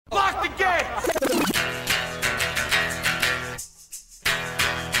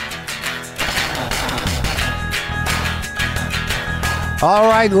All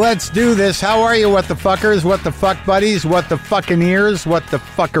right, let's do this. How are you, what the fuckers, what the fuck buddies, what the fucking ears, what the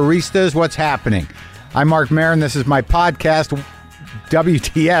fuckeristas, what's happening? I'm Mark Maron. This is my podcast,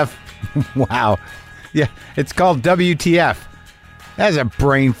 WTF. Wow. Yeah, it's called WTF. That's a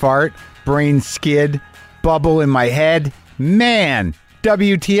brain fart, brain skid, bubble in my head. Man,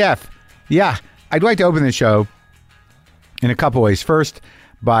 WTF. Yeah, I'd like to open the show in a couple ways. First,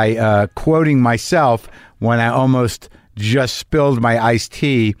 by quoting myself when I almost just spilled my iced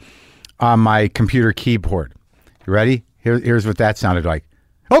tea on my computer keyboard. You ready? Here's what that sounded like.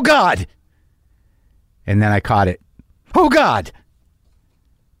 Oh, God! And then I caught it. Oh, God!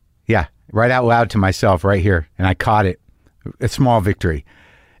 Yeah, right out loud to myself right here. And I caught it. A small victory.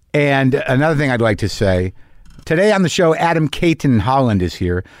 And another thing I'd like to say, today on the show, Adam Cayton-Holland is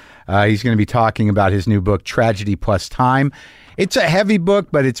here. He's going to be talking about his new book, Tragedy Plus Time. It's a heavy book,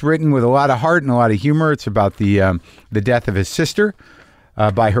 but it's written with a lot of heart and a lot of humor. It's about the death of his sister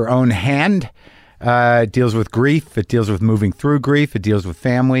by her own hand. It deals with grief. It deals with moving through grief. It deals with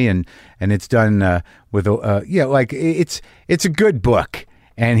family, and it's done with it's a good book.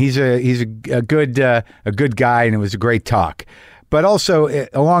 And he's a good guy, and it was a great talk. But also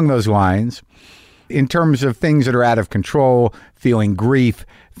along those lines, in terms of things that are out of control, feeling grief,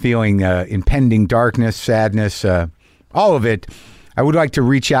 feeling impending darkness, sadness, all of it, I would like to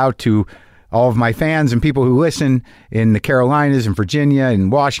reach out to all of my fans and people who listen in the Carolinas and Virginia and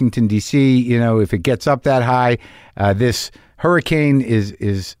Washington, D.C. You know, if it gets up that high, this hurricane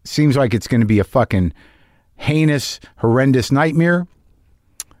seems like it's going to be a fucking heinous, horrendous nightmare.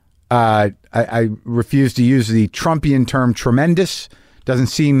 I refuse to use the Trumpian term tremendous. Doesn't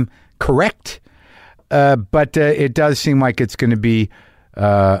seem correct, but it does seem like it's going to be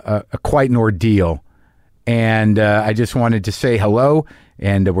quite an ordeal. And I just wanted to say hello,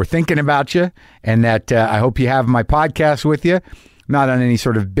 and we're thinking about you, and that I hope you have my podcast with you, not on any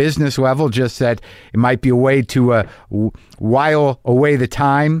sort of business level, just that it might be a way to while away the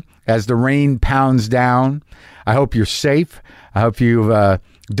time as the rain pounds down. I hope you're safe. I hope you've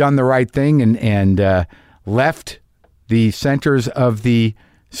done the right thing and left the centers of the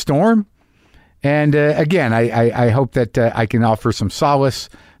storm. And again, I hope that I can offer some solace,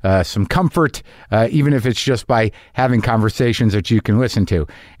 some comfort, even if it's just by having conversations that you can listen to.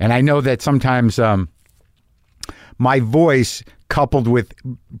 And I know that sometimes my voice, coupled with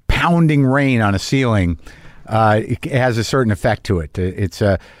pounding rain on a ceiling, it has a certain effect to it. It's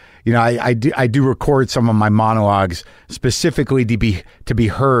I do record some of my monologues specifically to be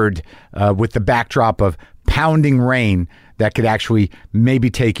heard with the backdrop of pounding rain that could actually maybe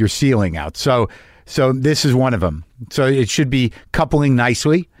take your ceiling out. So this is one of them. So it should be coupling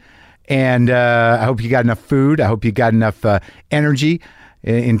nicely. And I hope you got enough food. I hope you got enough energy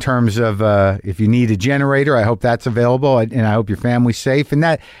in terms of if you need a generator. I hope that's available, and I hope your family's safe. And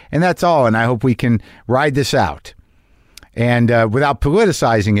that's all. And I hope we can ride this out. And without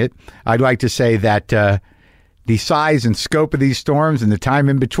politicizing it, I'd like to say that the size and scope of these storms and the time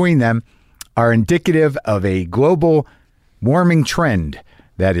in between them are indicative of a global warming trend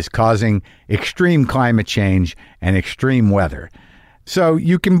that is causing extreme climate change and extreme weather. So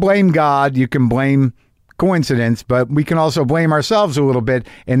you can blame God, you can blame coincidence, but we can also blame ourselves a little bit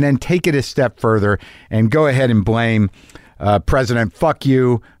and then take it a step further and go ahead and blame President fuck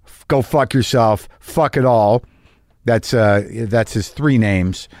you, go fuck yourself, fuck it all. That's his three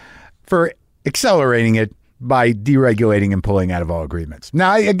names, for accelerating it by deregulating and pulling out of all agreements.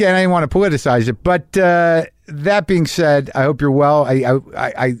 Now, again, I didn't want to politicize it, but that being said, I hope you're well.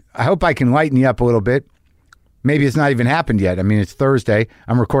 I hope I can lighten you up a little bit. Maybe it's not even happened yet. I mean, it's Thursday.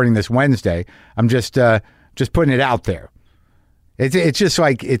 I'm recording this Wednesday. I'm just putting it out there. It's just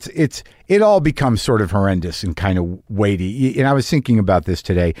like it all becomes sort of horrendous and kind of weighty. And I was thinking about this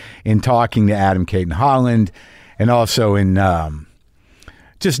today in talking to Adam Cayton-Holland, and also in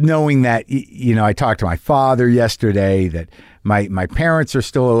just knowing that, I talked to my father yesterday, that my parents are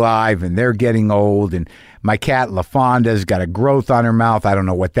still alive and they're getting old, and my cat LaFonda's got a growth on her mouth. I don't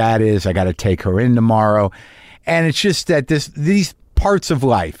know what that is. I got to take her in tomorrow. And it's just that these parts of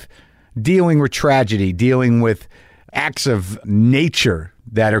life, dealing with tragedy, dealing with acts of nature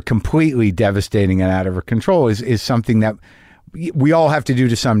that are completely devastating and out of our control is something that we all have to do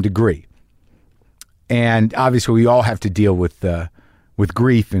to some degree. And obviously we all have to deal with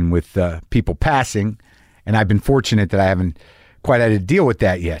grief and with people passing. And I've been fortunate that I haven't quite had to deal with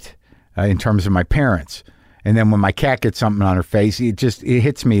that yet in terms of my parents. And then when my cat gets something on her face, it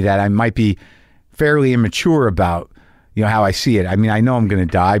hits me that I might be fairly immature about, how I see it. I mean, I know I'm going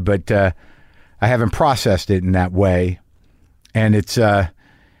to die, but I haven't processed it in that way. And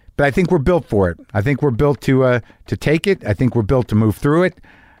but But I think we're built for it. I think we're built to take it. I think we're built to move through it.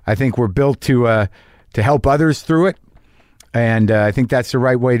 I think we're built to help others through it. And I think that's the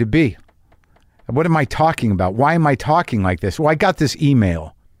right way to be. What am I talking about? Why am I talking like this? Well, I got this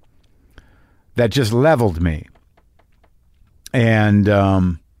email that just leveled me. And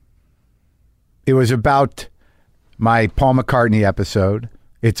it was about my Paul McCartney episode.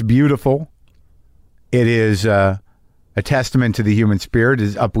 It's beautiful. It is a testament to the human spirit. It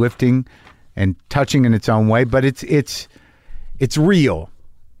is uplifting and touching in its own way, but it's real.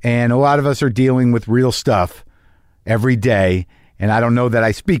 And a lot of us are dealing with real stuff every day. And I don't know that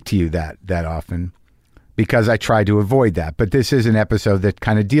I speak to you that often because I try to avoid that. But this is an episode that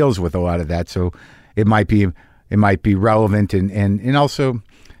kind of deals with a lot of that. So it might be relevant and also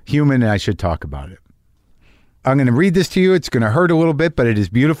human, and I should talk about it. I'm going to read this to you. It's going to hurt a little bit, but it is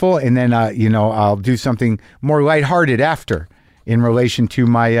beautiful. And then, I'll do something more lighthearted after in relation to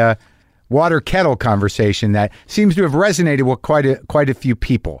my water kettle conversation that seems to have resonated with quite a few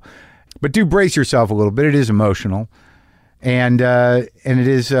people. But do brace yourself a little bit. It is emotional, and it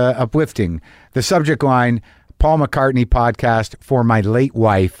is uplifting. The subject line: Paul McCartney podcast for my late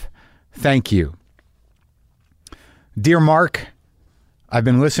wife. Thank you. Dear Mark, I've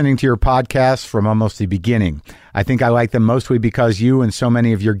been listening to your podcasts from almost the beginning. I think I like them mostly because you and so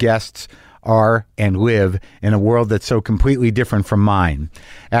many of your guests are and live in a world that's so completely different from mine.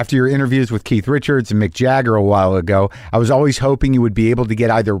 After your interviews with Keith Richards and Mick Jagger a while ago, I was always hoping you would be able to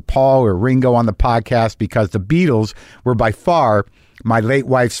get either Paul or Ringo on the podcast because the Beatles were by far my late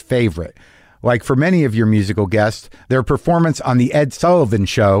wife's favorite. Like for many of your musical guests, their performance on The Ed Sullivan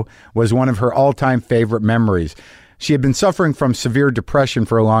Show was one of her all-time favorite memories. She had been suffering from severe depression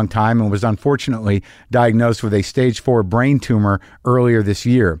for a long time and was unfortunately diagnosed with a stage 4 brain tumor earlier this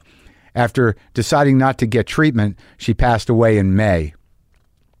year. After deciding not to get treatment, she passed away in May.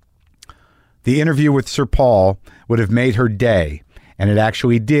 The interview with Sir Paul would have made her day, and it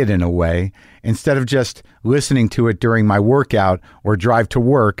actually did in a way. Instead of just listening to it during my workout or drive to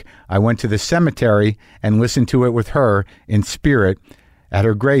work, I went to the cemetery and listened to it with her in spirit at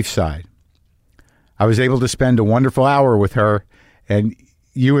her graveside. I was able to spend a wonderful hour with her and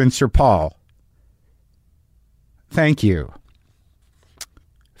you and Sir Paul. Thank you.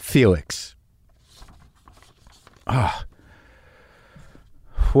 Felix.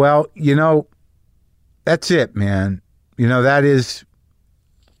 Well, that's it, man. That is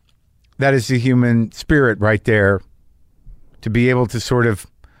the human spirit right there, to be able to sort of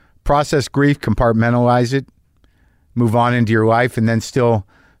process grief, compartmentalize it, move on into your life, and then still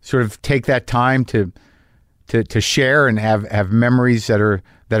sort of take that time to share and have memories that are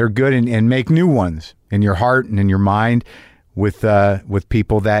good and make new ones in your heart and in your mind with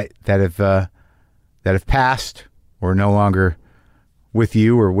people that have passed or no longer with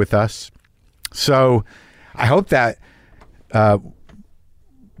you or with us. So I hope that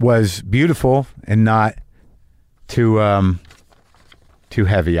was beautiful and not too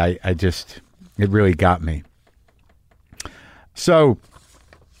heavy. It really got me. So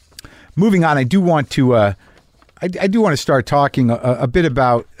moving on, I do want to start talking a bit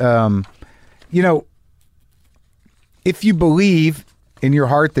about, if you believe in your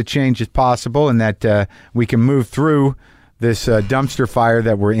heart that change is possible and that we can move through this dumpster fire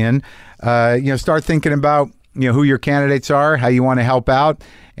that we're in, start thinking about, who your candidates are, how you want to help out,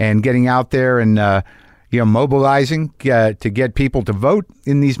 and getting out there and, mobilizing to get people to vote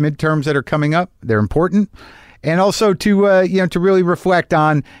in these midterms that are coming up. They're important. And also to really reflect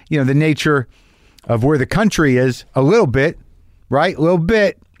on, the nature of where the country is a little bit, right? A little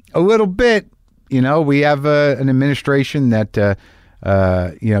bit. We have an administration that,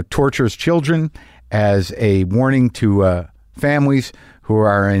 tortures children as a warning to families who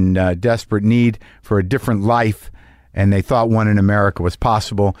are in desperate need for a different life. And they thought one in America was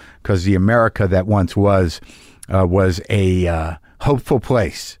possible because the America that once was a hopeful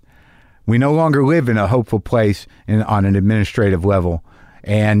place. We no longer live in a hopeful place on an administrative level.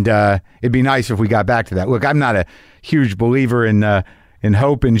 And it'd be nice if we got back to that. Look, I'm not a huge believer in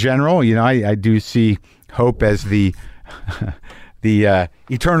hope in general. I do see hope as the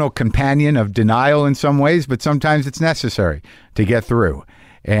eternal companion of denial in some ways, but sometimes it's necessary to get through.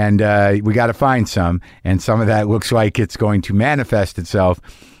 And we got to find some. And some of that looks like it's going to manifest itself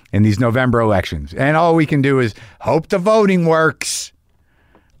in these November elections. And all we can do is hope the voting works.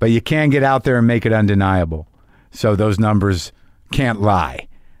 But you can get out there and make it undeniable. So those numbers can't lie.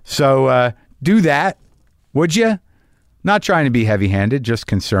 So do that, would you? Not trying to be heavy-handed, just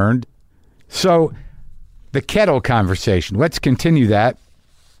concerned. So the kettle conversation, let's continue that.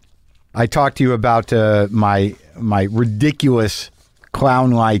 I talked to you about my ridiculous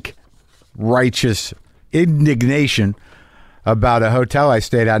clown-like righteous indignation about a hotel I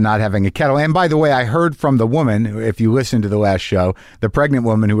stayed at not having a kettle. And by the way, I heard from the woman, if you listened to the last show, the pregnant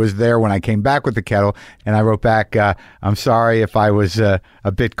woman who was there when I came back with the kettle, and I wrote back, I'm sorry if I was a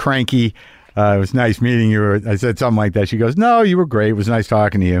bit cranky. It was nice meeting you. I said something like that. She goes, no, you were great. It was nice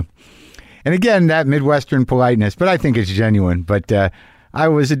talking to you. And again, that Midwestern politeness, but I think it's genuine. But I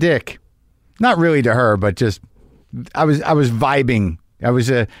was a dick. Not really to her, but just I was vibing. I was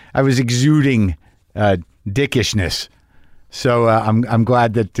exuding dickishness. So I'm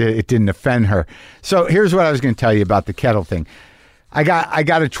glad that it didn't offend her. So here's what I was going to tell you about the kettle thing. I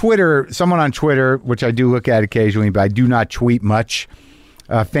got someone on Twitter, which I do look at occasionally, but I do not tweet much.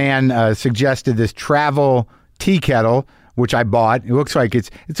 A fan suggested this travel tea kettle, which I bought. It looks like it's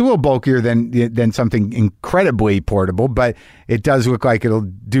a little bulkier than something incredibly portable, but it does look like it'll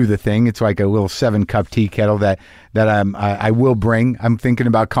do the thing. It's like a little 7-cup tea kettle that I will bring. I'm thinking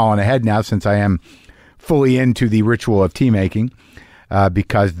about calling ahead now since I am fully into the ritual of tea making,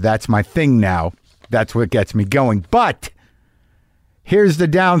 because that's my thing now. That's what gets me going. But here's the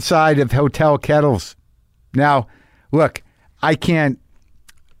downside of hotel kettles. Now, look, I can't,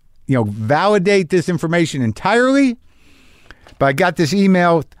 validate this information entirely, but I got this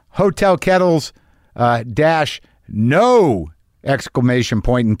email, hotel kettles -no exclamation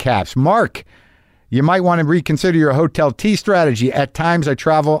point in caps. Mark, you might want to reconsider your hotel tea strategy. At times, I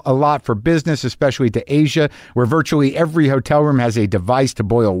travel a lot for business, especially to Asia, where virtually every hotel room has a device to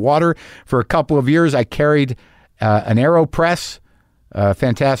boil water. For a couple of years, I carried an AeroPress, a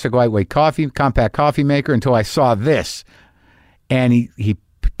fantastic lightweight compact coffee maker, until I saw this. And he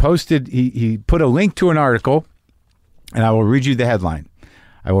put a link to an article, and I will read you the headline.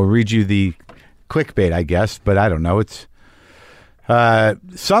 I will read you the clickbait, I guess, but I don't know. It's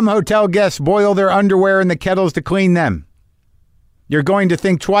some hotel guests boil their underwear in the kettles to clean them. You're going to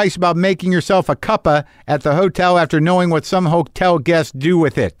think twice about making yourself a cuppa at the hotel after knowing what some hotel guests do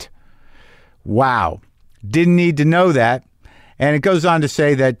with it. Wow. Didn't need to know that. And it goes on to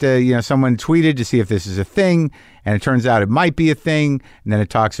say that, someone tweeted to see if this is a thing, and it turns out it might be a thing. And then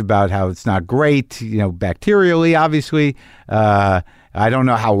it talks about how it's not great, bacterially, obviously. I don't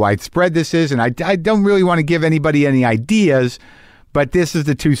know how widespread this is, and I don't really want to give anybody any ideas, but this is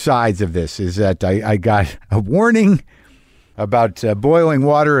the two sides of this, is that I got a warning about boiling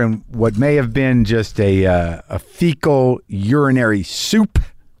water and what may have been just a fecal urinary soup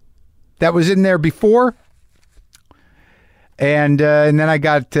that was in there before. And then I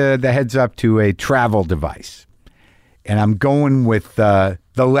got the heads up to a travel device. And I'm going with the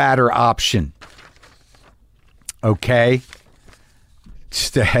latter option. Okay?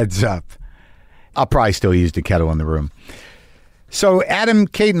 Just a heads up. I'll probably still use the kettle in the room. So Adam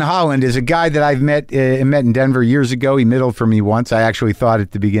Cayton-Holland is a guy that I've met in Denver years ago. He middled for me once. I actually thought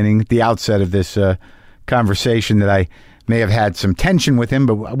at the outset of this conversation, that I may have had some tension with him,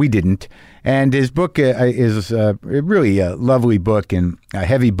 but we didn't. And his book is really a lovely book and a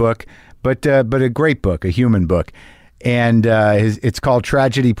heavy book, but a great book, a human book. And it's called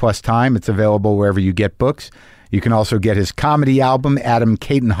Tragedy Plus Time. It's available wherever you get books. You can also get his comedy album. Adam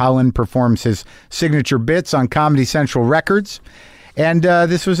Cayton-Holland performs his signature bits on Comedy Central Records. And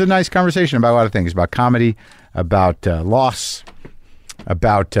this was a nice conversation about a lot of things, about comedy, about loss,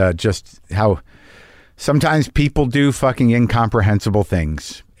 about just how sometimes people do fucking incomprehensible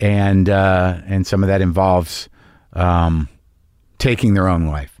things. And some of that involves taking their own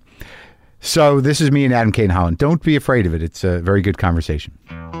life. So this is me and Adam Cayton-Holland. Don't be afraid of it. It's a very good conversation.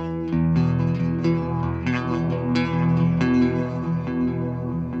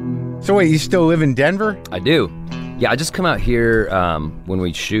 So wait, you still live in Denver? I do. Yeah, I just come out here when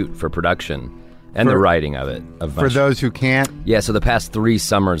we shoot for production and the writing of it. For those who can't? Yeah, so the past 3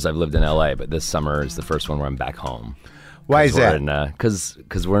 summers I've lived in LA, but this summer is the first one where I'm back home. Why is that?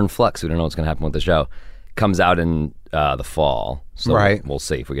 Because we're in flux. We don't know what's going to happen with the show. Comes out in the fall, so right. We'll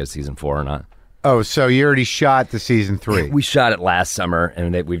see if we get season 4 or not. Oh, so you already shot the season 3? We shot it last summer,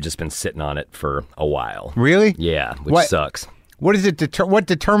 and we've just been sitting on it for a while. Really? Yeah, which sucks. What is it? What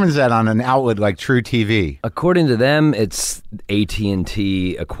determines that on an outlet like True TV? According to them, it's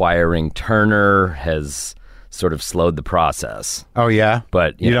AT&T acquiring Turner has sort of slowed the process. Oh yeah,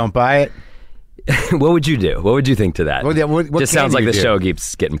 but you don't buy it. What would you do? What would you think to that? What just sounds like the show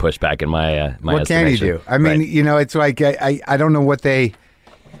keeps getting pushed back in my What estimation. Can you do? I mean, right. It's like I don't know what they.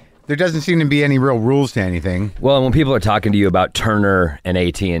 There doesn't seem to be any real rules to anything. Well, when people are talking to you about Turner and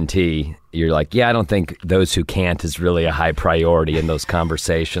AT&T, you're like, yeah, I don't think those who can't is really a high priority in those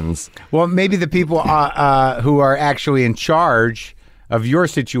conversations. Well, maybe the people who are actually in charge of your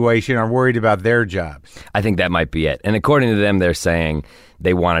situation are worried about their jobs. I think that might be it. And according to them, they're saying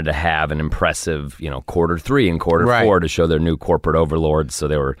they wanted to have an impressive, quarter 3 and quarter 4 to show their new corporate overlords. So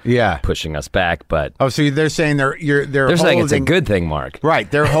they were pushing us back. But so they're saying they're saying it's a good thing, Mark. Right,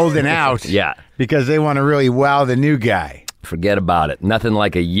 they're holding out. Because they want to really wow the new guy. Forget about it. Nothing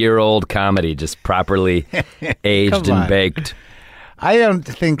like a year-old comedy, just properly aged and baked. I don't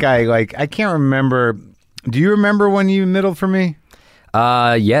think I can't remember. Do you remember when you middled for me?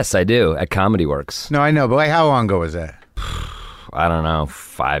 Yes, I do, at Comedy Works. No, I know, but how long ago was that? I don't know,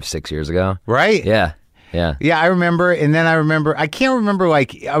 5-6 years ago. Right? Yeah, I remember, and then I can't remember,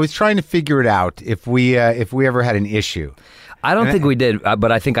 I was trying to figure it out if we ever had an issue. I don't think we did,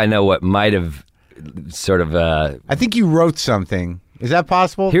 but I think I know what might have sort of... I think you wrote something. Is that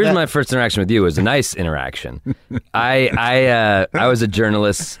possible? Here's my first interaction with you. It was a nice interaction. I was a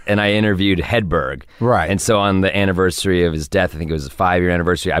journalist, and I interviewed Hedberg. Right. And so on the anniversary of his death, I think it was a 5-year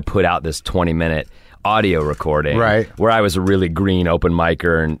anniversary, I put out this 20-minute audio recording where I was a really green open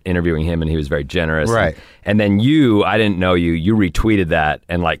micer and interviewing him, and he was very generous. Right. And then I didn't know you retweeted that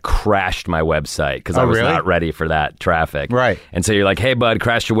and crashed my website because I was not ready for that traffic. Right. And so you're like, hey, bud,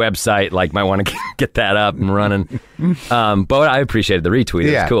 crashed your website. Might want to get that up and running. But I appreciated the retweet.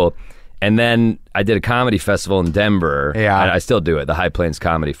 It was cool. And then I did a comedy festival in Denver. Yeah. I still do it, the High Plains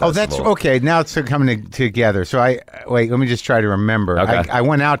Comedy Festival. Oh, that's okay. Now it's coming together. So let me just try to remember. Okay. I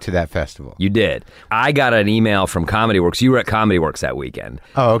went out to that festival. You did. I got an email from Comedy Works. You were at Comedy Works that weekend.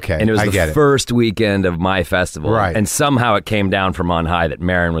 Oh, okay. And it was the first weekend of my festival. Right. And somehow it came down from on high that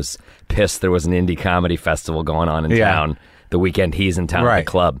Maron was pissed there was an indie comedy festival going on in town the weekend he's in town at the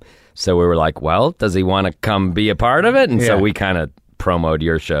club. So we were like, well, does he want to come be a part of it? And so we kind of promoted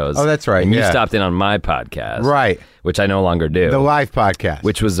your shows. Oh, that's right. And you stopped in on my podcast. Right. Which I no longer do. The live podcast.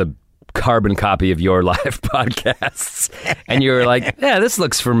 Which was a carbon copy of your live podcasts. And you were like, yeah, this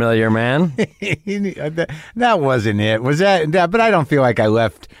looks familiar, man. That wasn't it. Was that? But I don't feel like I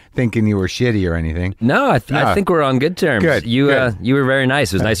left thinking you were shitty or anything. No, I think we're on good terms. Good. You were very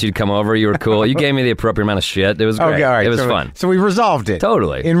nice. It was nice of you to come over. You were cool. You gave me the appropriate amount of shit. It was great. Okay, all right. It was fun. So we resolved it.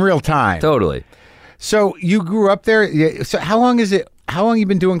 Totally. In real time. Totally. So you grew up there. So how long is it? How long you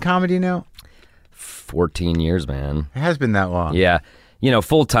been doing comedy now? 14 years, man. It has been that long. Yeah.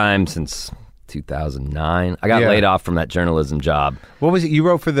 Full time since 2009. I got laid off from that journalism job. What was it? You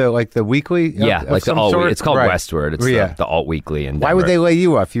wrote for the weekly? Yeah, the alt weekly. It's called Westward. It's the alt weekly. Why would they lay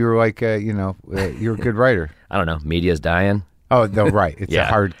you off? You were you're a good writer. I don't know. Media's dying. Oh no, right. It's a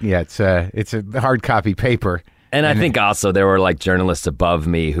hard. Yeah, it's a hard copy paper. And I think also there were journalists above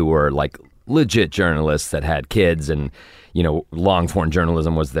me who were legit journalists that had kids, and long form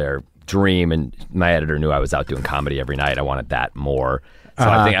journalism was their dream. And my editor knew I was out doing comedy every night. I wanted that more. So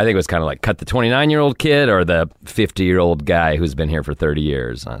I think it was kind of cut the 29-year-old kid or the 50-year-old guy who's been here for 30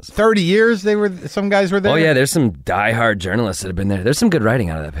 years. 30 years? Some guys were there? Oh, yeah. There's some diehard journalists that have been there. There's some good writing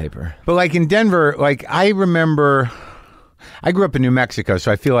out of that paper. But in Denver, I remember... I grew up in New Mexico,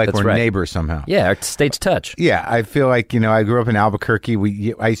 so I feel like we're neighbors somehow. Yeah, our states touch. Yeah, I feel like, I grew up in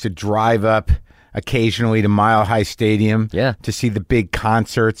Albuquerque. I used to drive up occasionally to Mile High Stadium to see the big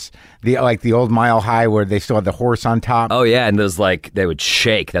concerts. The old Mile High where they still had the horse on top. Oh, yeah, and those they would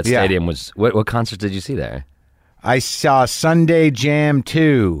shake. That stadium was... What concerts did you see there? I saw Sunday Jam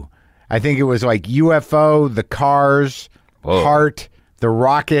 2. I think it was UFO, The Cars, Heart, The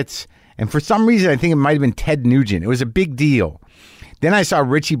Rockets... And for some reason, I think it might have been Ted Nugent. It was a big deal. Then I saw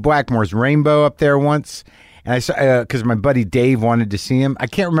Richie Blackmore's Rainbow up there once. And I saw, because my buddy Dave wanted to see him. I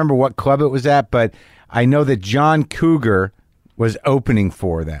can't remember what club it was at, but I know that John Cougar was opening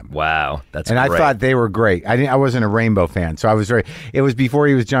for them. Wow, that's great. And I thought they were great. I wasn't a Rainbow fan, so I was it was before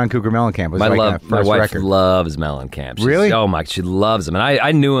he was John Cougar Mellencamp. It was my wife loves Mellencamp. Really? Oh my, she loves him. And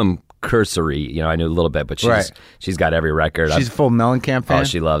I knew him cursory, I knew a little bit, but she's got every record. She's a full Mellencamp fan? Oh,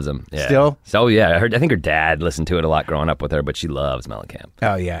 she loves him. Yeah. Still? So yeah, I think her dad listened to it a lot growing up with her, but she loves Mellencamp.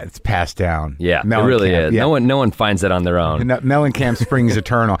 Oh yeah, it's passed down. Yeah, it really is. Yeah. No one finds it on their own. Mellencamp springs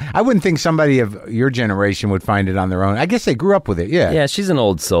eternal. I wouldn't think somebody of your generation would find it on their own. I guess they grew up with it. Yeah. Yeah, she's an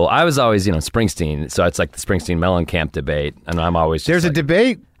old soul. I was always, Springsteen, so it's the Springsteen Mellencamp debate, and I'm always just there's a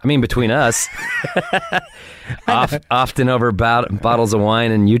debate. I mean, between us, often over bottles of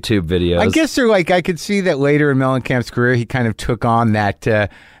wine and YouTube videos. I guess they're I could see that later in Mellencamp's career, he kind of took on that, the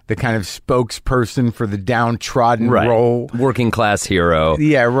kind of spokesperson for the downtrodden role. Working class hero.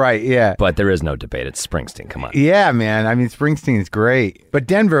 Yeah, right, yeah. But there is no debate. It's Springsteen, come on. Yeah, man. I mean, Springsteen's great. But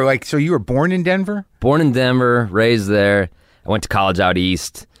Denver, so you were born in Denver? Born in Denver, raised there. I went to college out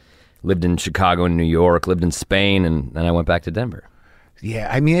east, lived in Chicago and New York, lived in Spain, and then I went back to Denver. Yeah,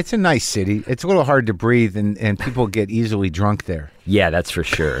 I mean, it's a nice city. It's a little hard to breathe, and people get easily drunk there. Yeah, that's for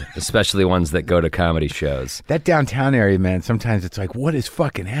sure. Especially ones that go to comedy shows. That downtown area, man, sometimes it's like, what is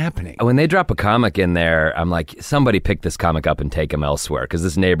fucking happening? When they drop a comic in there, I'm like, somebody pick this comic up and take him elsewhere, because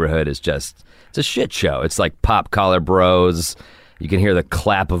this neighborhood is just, it's a shit show. It's like pop collar bros. You can hear the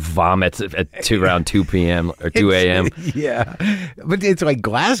clap of vomit at around 2 p.m. or 2 a.m. Yeah. But it's like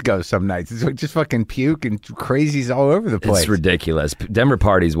Glasgow some nights. It's like just fucking puke and crazies all over the place. It's ridiculous. Denver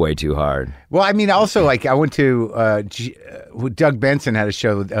party's way too hard. Well, I mean, also, like, I went to, Doug Benson had a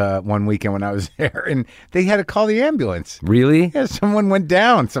show one weekend when I was there, and they had to call the ambulance. Really? Yeah, someone went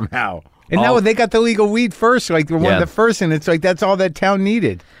down somehow. And now they got the legal weed first, like they're one of the first, and it's like that's all that town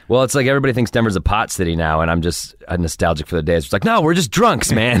needed. Well, it's like everybody thinks Denver's a pot city now, and I'm just nostalgic for the days. It's like, no, we're just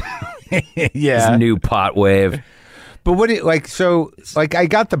drunks, man. Yeah. This new pot wave. But what it like? So like I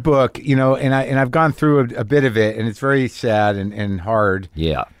got the book, you know, and I've gone through a bit of it, and it's very sad and hard.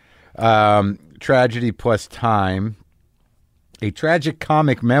 Yeah. Tragedy plus time, a tragic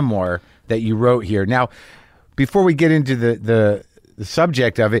comic memoir that you wrote here. Now, before we get into the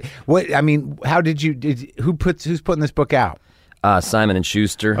subject of it, how who's putting this book out? Simon and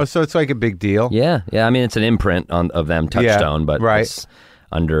Schuster. Oh, so it's like a big deal. Yeah. I mean, it's an imprint of them, Touchstone, but right. It's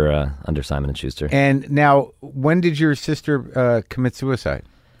under Simon and Schuster. And now, when did your sister commit suicide?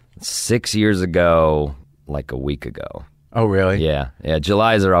 6 years ago, like a week ago. Oh, really? Yeah.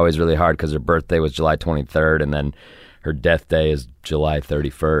 Julys are always really hard because her birthday was July 23rd, and then her death day is July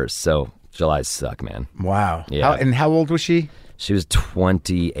 31st. So Julys suck, man. Wow. Yeah. And how old was she? She was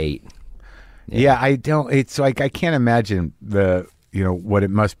 28. Yeah, it's like I can't imagine what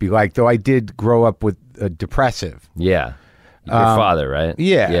it must be like. Though I did grow up with a depressive. Yeah. Your father, right?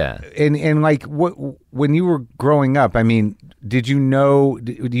 Yeah. Yeah. And like when you were growing up, I mean, did you know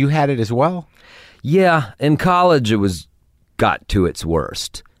you had it as well? Yeah, in college it got to its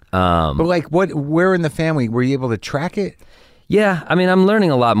worst. But like where in the family were you able to track it? Yeah, I mean, I'm learning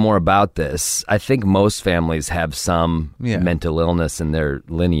a lot more about this. I think most families have some mental illness in their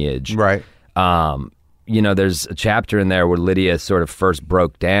lineage. Right. There's a chapter in there where Lydia sort of first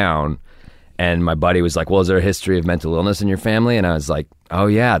broke down, and my buddy was like, well, is there a history of mental illness in your family? And I was like, oh,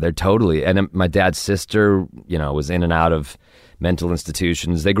 yeah, they're totally. And my dad's sister, was in and out of mental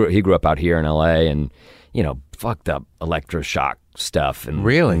institutions. He grew up out here in L.A. and, fucked up electroshock stuff in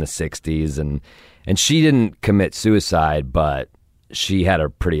the 60s. And she didn't commit suicide, but she had a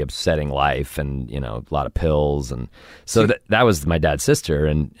pretty upsetting life and, a lot of pills. And so that was my dad's sister.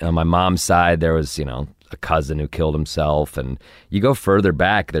 And on my mom's side, there was, a cousin who killed himself. And you go further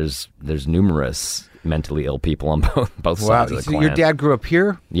back, there's numerous mentally ill people on both sides of the clan. Your dad grew up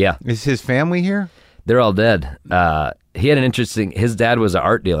here? Yeah. Is his family here? They're all dead. He had his dad was an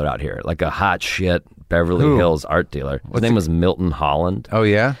art dealer out here, like a hot shit Beverly Hills art dealer. His name was Milton Holland. Oh,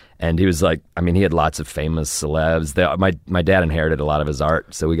 yeah? And he was like, he had lots of famous celebs. My dad inherited a lot of his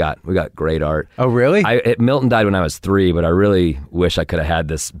art, so we got great art. Oh, really? Milton died when I was 3, but I really wish I could have had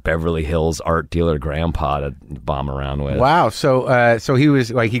this Beverly Hills art dealer grandpa to bomb around with. Wow. So he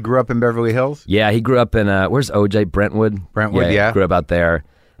was like, he grew up in Beverly Hills? Yeah, he grew up in, where's OJ? Brentwood? Brentwood, yeah. Grew up out there.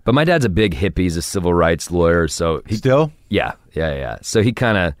 But my dad's a big hippie. He's a civil rights lawyer, so... Still? Yeah. So he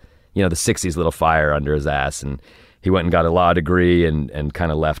kind of, the 60s lit a fire under his ass, and he went and got a law degree and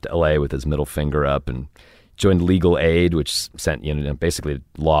kind of left L.A. with his middle finger up and joined Legal Aid, which sent, basically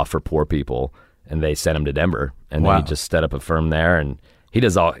law for poor people, and they sent him to Denver. And then he just set up a firm there, and he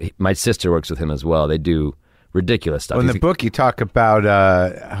does my sister works with him as well. They do ridiculous stuff. Well, in the book, you talk about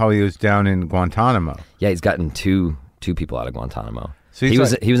how he was down in Guantanamo. Yeah, he's gotten two people out of Guantanamo. So he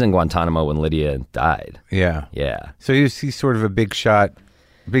was in Guantanamo when Lydia died. Yeah. Yeah. So he's sort of a big shot.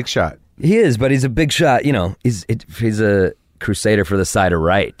 Big shot. He is, but he's a big shot. He's a crusader for the side of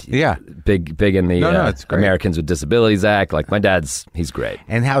right. Yeah. Big in the it's great. Americans with Disabilities Act. Like, my dad's, he's great.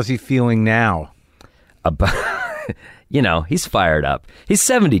 And how's he feeling now? He's fired up. He's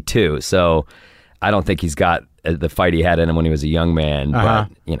 72, so I don't think he's got the fight he had in him when he was a young man. But,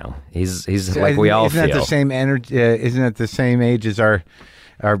 he's like we all feel. Isn't that the same energy? Isn't it the same age as our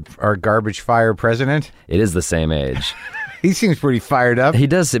garbage fire president? It is the same age. He seems pretty fired up. He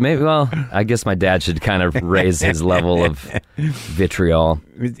does. Maybe. Well, I guess my dad should kind of raise his level of vitriol.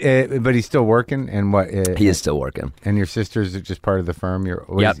 But he's still working, and what? He is still working. And your sister's just part of the firm.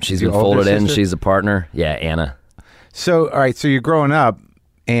 Yep, she's been folded in. She's a partner. Yeah, Anna. So, all right. So you're growing up,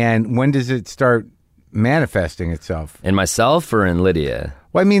 and when does it start manifesting itself? In myself or in Lydia?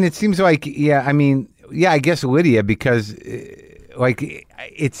 Well, I mean, it seems like, I guess Lydia, because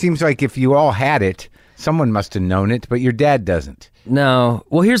it seems like if you all had it, someone must have known it, but your dad doesn't. No.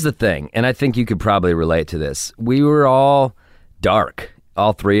 Well, here's the thing, and I think you could probably relate to this. We were all dark.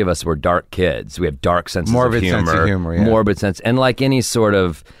 All three of us were dark kids. We have dark senses Morbid of humor. sense of humor, yeah. Morbid sense. And like any sort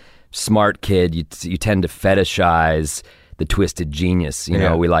of smart kid, you tend to fetishize the twisted genius. You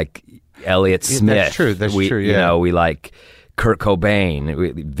know, we like Elliott Smith. That's true. That's true. Yeah. You know, we like Kurt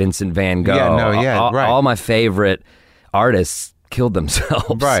Cobain, Vincent Van Gogh. Right. All my favorite artists killed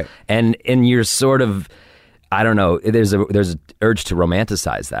themselves. Right. And you're sort of, I don't know, there's an urge to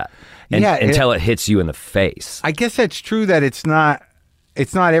romanticize that until it hits you in the face. I guess that's true that it's not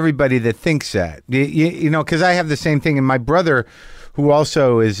everybody that thinks that. You know, because I have the same thing. And my brother, who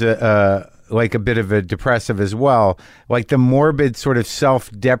also is like a bit of a depressive as well, like the morbid sort of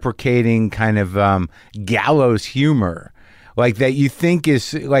self-deprecating kind of gallows humor, like that you think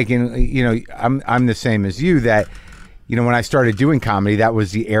is like, I'm the same as you, that, you know, when I started doing comedy, that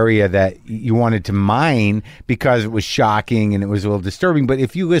was the area that you wanted to mine because it was shocking and it was a little disturbing. But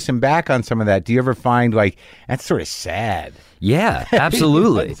if you listen back on some of that, do you ever find like, that's sort of sad? Yeah,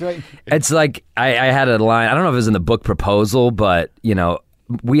 absolutely. It's like I had a line, I don't know if it was in the book Proposal, but, you know,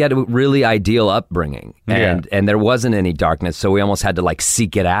 we had a really ideal upbringing and there wasn't any darkness. So we almost had to like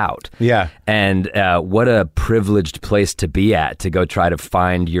seek it out. Yeah. And what a privileged place to be at, to go try to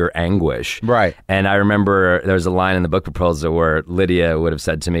find your anguish. Right. And I remember there was a line in the book Proposal where Lydia would have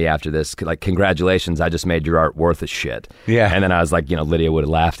said to me after this, like, congratulations, I just made your art worth a shit. Yeah. And then I was like, you know, Lydia would have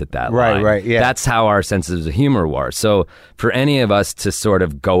laughed at that line. Right, yeah. That's how our senses of humor were. So for any of us to sort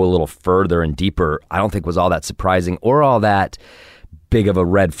of go a little further and deeper, I don't think was all that surprising or all that big of a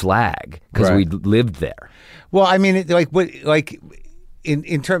red flag, because we lived there. Well, I mean,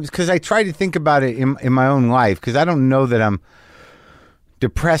 in terms, because I try to think about it in my own life, because I don't know that I'm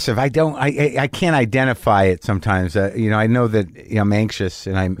depressive. I can't identify it sometimes. You know, I know that I'm anxious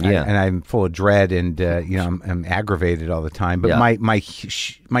and I'm full of dread and you know, I'm aggravated all the time. But my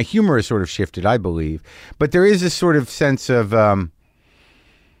humor is sort of shifted, I believe. But there is this sort of sense of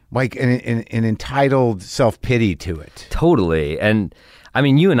like an entitled self-pity to it. Totally. And I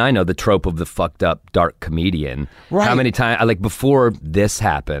mean, you and I know the trope of the fucked up dark comedian. Right. How many times, like before this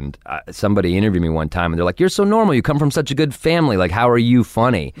happened, somebody interviewed me one time and they're like, you're so normal. You come from such a good family. Like, how are you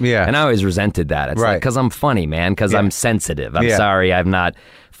funny? Yeah. And I always resented that. It's like, because I'm funny, man, because I'm sensitive. I'm sorry I'm not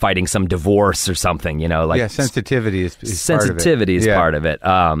fighting some divorce or something, you know, like sensitivity is sensitivity is part of it.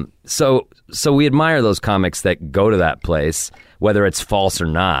 So we admire those comics that go to that place, whether it's false or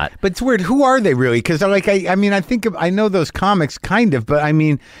not. But it's weird. Who are they really? Because like I mean, I know those comics kind of, but I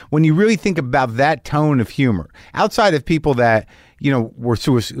mean, when you really think about that tone of humor, outside of people that, you know, were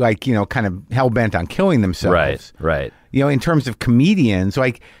like, you know, kind of hell bent on killing themselves. Right. You know, in terms of comedians,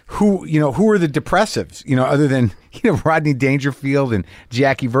 like who are the depressives, you know, other than, you know, Rodney Dangerfield and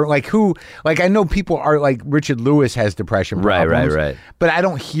Jackie Verne, like who, like I know people are like Richard Lewis has depression problems. Right. But I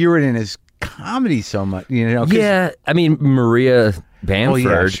don't hear it in his comedy so much, you know. Yeah. I mean, Maria Bamford.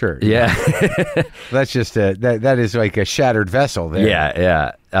 Oh, yeah, sure. Yeah. That's just that is like a shattered vessel there.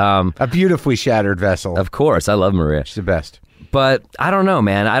 Yeah. A beautifully shattered vessel. Of course. I love Maria. She's the best. But I don't know,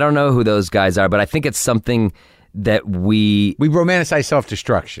 man. I don't know who those guys are, but I think it's something that we romanticize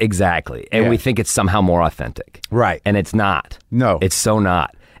self-destruction. Exactly. And we think it's somehow more authentic. Right. And it's not. No. It's so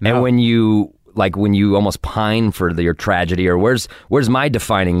not. No. And when you almost pine for your tragedy, or where's my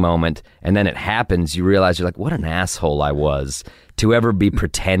defining moment, and then it happens, you realize you're like, what an asshole I was to ever be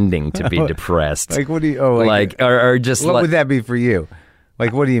pretending to be depressed. Like, what do you, or just what would that be for you?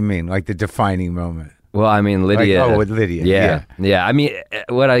 Like, what do you mean? Like the defining moment? Well, I mean, Lydia. Like, with Lydia. Yeah. I mean,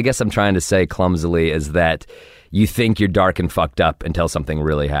 what I guess I'm trying to say clumsily is that you think you're dark and fucked up until something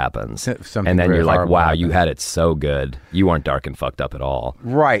really happens. And then you're like, wow, you had it so good. You weren't dark and fucked up at all.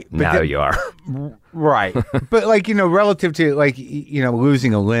 Right. Now you are. Right. But like, you know, relative to like, you know,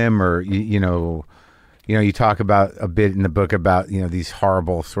 losing a limb, or, you know, you talk about a bit in the book about, you know, these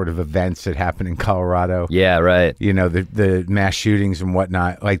horrible sort of events that happen in Colorado. Yeah, right. You know, the mass shootings and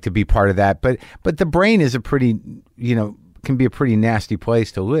whatnot, like to be part of that. But the brain is a pretty, you know, can be a pretty nasty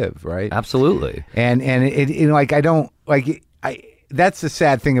place to live, right? Absolutely. And it like, I don't like, that's the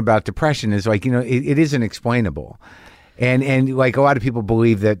sad thing about depression is like, you know, it isn't explainable. And like a lot of people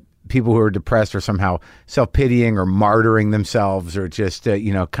believe that people who are depressed are somehow self-pitying or martyring themselves, or just,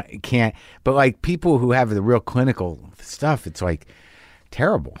 you know, can't, but like people who have the real clinical stuff, it's like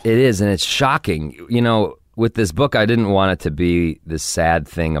terrible. It is. And it's shocking. You know, with this book, I didn't want it to be this sad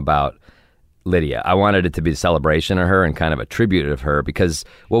thing about Lydia. I wanted it to be a celebration of her and kind of a tribute of her, because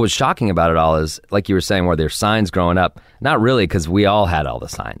what was shocking about it all is, like you were saying, were there signs growing up? Not really, because we all had all the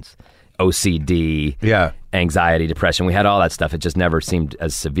signs. OCD, anxiety, depression. We had all that stuff. It just never seemed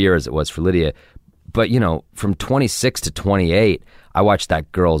as severe as it was for Lydia. But, from 26 to 28, I watched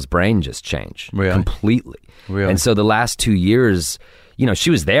that girl's brain just change completely. Really? And so the last 2 years, she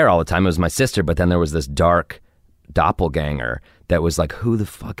was there all the time. It was my sister, but then there was this dark doppelganger that was like, who the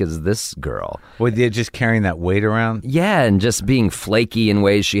fuck is this girl? Well, they're just carrying that weight around? Yeah, and just being flaky in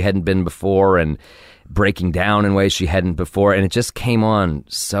ways she hadn't been before and breaking down in ways she hadn't before. And it just came on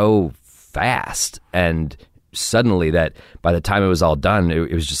so fast. And suddenly that by the time it was all done,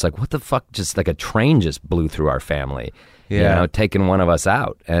 it was just like, what the fuck? Just like a train just blew through our family, taking one of us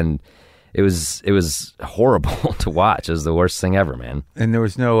out. And it was horrible to watch. It was the worst thing ever, man. And there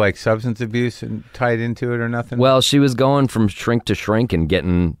was no like substance abuse tied into it or nothing? Well, she was going from shrink to shrink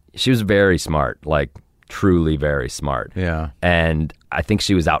and she was very smart, like truly very smart. Yeah. And I think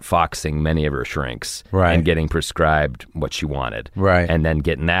she was outfoxing many of her shrinks and getting prescribed what she wanted. Right. And then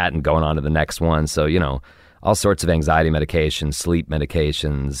getting that and going on to the next one. So, all sorts of anxiety medications, sleep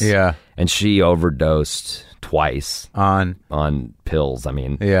medications. Yeah. And she overdosed twice on pills. I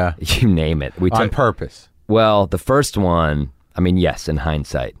mean, you name it. On purpose. Well, the first one, I mean, yes, in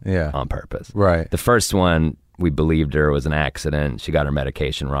hindsight, on purpose. Right. The first one, we believed her, it was an accident. She got her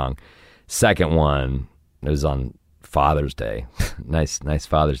medication wrong. Second one, it was on Father's Day. nice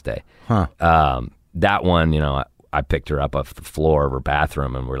Father's Day. Huh. That one, I picked her up off the floor of her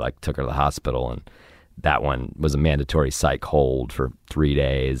bathroom and took her to the hospital, and that one was a mandatory psych hold for 3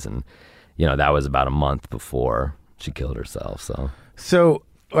 days, and that was about a month before she killed herself. So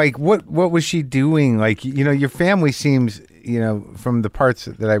like, what was she doing? Like, your family seems, from the parts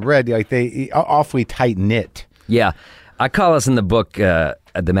that I read, like they awfully tight knit. Yeah, I call us in the book the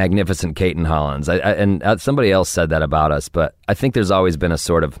magnificent Cayton-Hollands, and somebody else said that about us, but I think there's always been a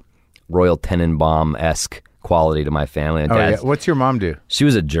sort of Royal Tenenbaum-esque quality to my family. And What's your mom do? She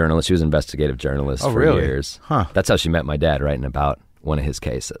was a journalist. She was an investigative journalist for years. Huh. That's how she met my dad, writing about one of his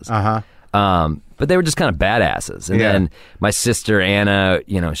cases. Uh-huh. But they were just kind of badasses. And then my sister, Anna,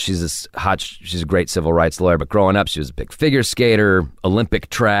 she's a great civil rights lawyer, but growing up, she was a big figure skater, Olympic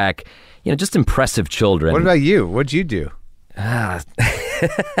track, just impressive children. What about you? What'd you do?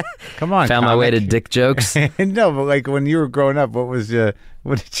 Come on, found my way to dick jokes. No, but like when you were growing up, what was your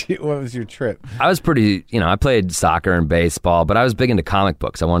trip? I was pretty, I played soccer and baseball, but I was big into comic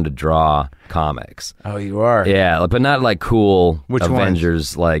books. I wanted to draw comics. Oh, you are? Yeah, but not like cool Which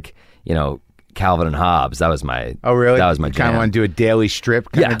Avengers, like, Calvin and Hobbes. That was my. Oh, really? That was my jam. Kind of want to do a daily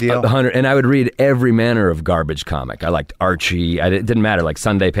strip kind of deal? 100. And I would read every manner of garbage comic. I liked Archie. It didn't matter. Like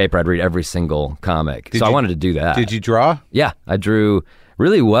Sunday paper, I'd read every single comic. I wanted to do that. Did you draw? Yeah, I drew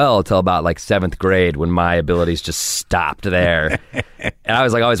really well until about like 7th grade when my abilities just stopped there. And I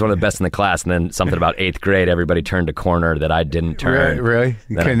was like always one of the best in the class. And then something about 8th grade, everybody turned a corner that I didn't turn. Really?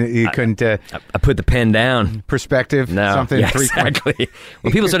 You couldn't. I put the pen down. Perspective? No. Something? Yeah, exactly.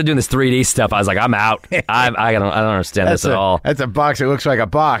 When people started doing this 3D stuff, I was like, I'm out. I don't understand this at all. That's a box that looks like a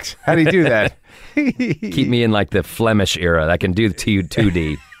box. How do you do that? Keep me in like the Flemish era. I can do the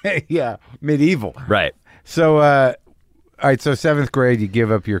 2D. Yeah, medieval. Right. So, all right, so 7th grade, you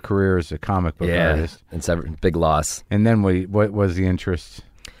give up your career as a comic book artist. It's a big loss. And then what was the interest?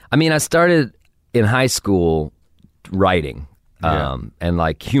 I mean, I started in high school writing and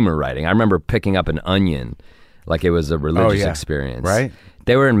like humor writing. I remember picking up an Onion like it was a religious experience. Right.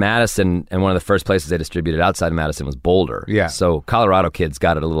 They were in Madison, and one of the first places they distributed outside of Madison was Boulder. Yeah. So Colorado kids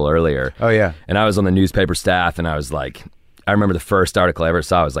got it a little earlier. Oh, yeah. And I was on the newspaper staff, and I was like... I remember the first article I ever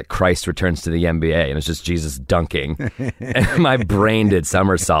saw was like Christ returns to the NBA, and it's just Jesus dunking. And my brain did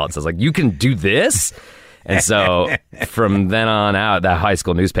somersaults. I was like, you can do this? And so from then on out, that high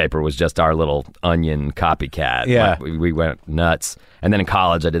school newspaper was just our little Onion copycat. Yeah. Like, we went nuts. And then in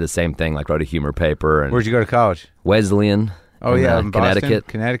college, I did the same thing, like wrote a humor paper. And Where'd you go to college? Wesleyan. Oh, in Connecticut. Boston?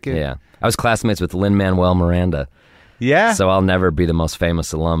 Connecticut? Yeah. I was classmates with Lin-Manuel Miranda. Yeah? So I'll never be the most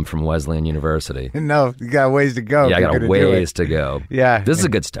famous alum from Wesleyan University. No, you got a ways to go. Yeah, I got a ways to go. Yeah. This is a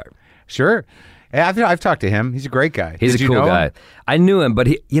good start. Sure. Yeah, I've talked to him. He's a great guy. He's a cool guy. Him? I knew him, but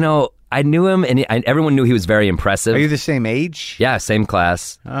I knew him, and everyone knew he was very impressive. Are you the same age? Yeah, same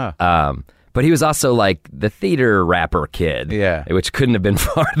class. Oh. But he was also like the theater rapper kid, which couldn't have been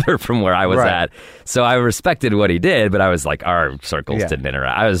farther from where I was at. So I respected what he did, but I was like, our circles didn't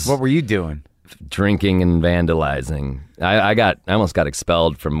interact. What were you doing? Drinking and vandalizing. I almost got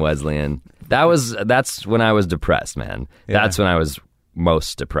expelled from Wesleyan. That's when I was depressed, man. Yeah. That's when I was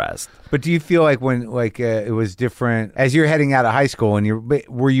most depressed. But do you feel like when it was different as you're heading out of high school, and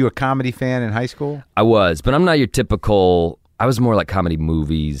were you a comedy fan in high school? I was, but I'm not your typical. I was more like comedy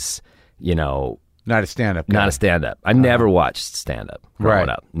movies, Not a stand-up guy. Not a stand-up. I never watched stand-up growing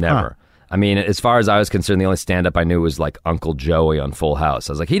up. Never. I mean, as far as I was concerned, the only stand-up I knew was like Uncle Joey on Full House.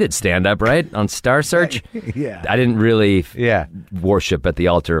 I was like, he did stand-up, right? On Star Search? Yeah. I didn't really Yeah. worship at the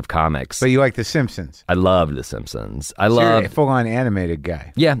altar of comics. But you like The Simpsons. I loved The Simpsons. I So you're a loved... full-on animated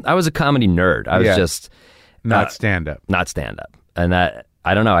guy. Yeah, I was a comedy nerd. I was Yeah. just... Not stand-up. Not stand-up. And that...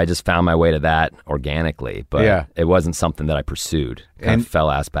 I don't know. I just found my way to that organically, but it wasn't something that I pursued. Kind of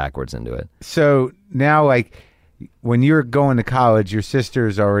fell ass backwards into it. So now, like, when you're going to college, your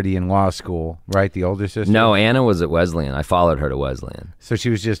sister's already in law school, right? The older sister? No, Anna was at Wesleyan. I followed her to Wesleyan. So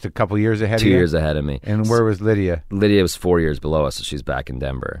she was just a couple years ahead of 2 you? years ahead of me. And where was Lydia? Lydia was 4 years below us, so she's back in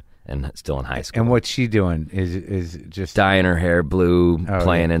Denver and still in high school. And what's she doing? Is just... Dyeing her hair blue,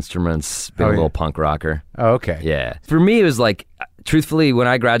 playing instruments, being a little punk rocker. Oh, okay. Yeah. For me, it was like, truthfully, when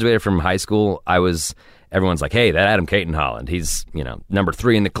I graduated from high school, everyone's like, hey, that Adam Cayton-Holland, he's, number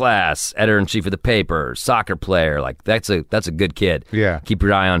 3 in the class, editor-in-chief of the paper, soccer player. Like, that's a good kid. Yeah. Keep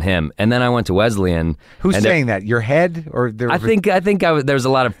your eye on him. And then I went to Wesleyan. Who's saying that? Your head? Or I think there was a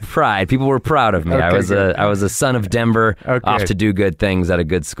lot of pride. People were proud of me. Okay, I was a son of Denver, off to do good things at a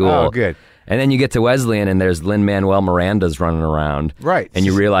good school. Oh, good. And then you get to Wesleyan and there's Lin-Manuel Miranda's running around. Right. And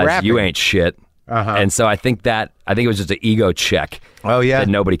you realize rapping. you ain't shit. Uh-huh. And so I think it was just an ego check. Oh, yeah? That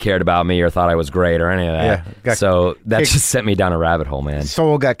nobody cared about me or thought I was great or any of that. Yeah. So that just sent me down a rabbit hole, man.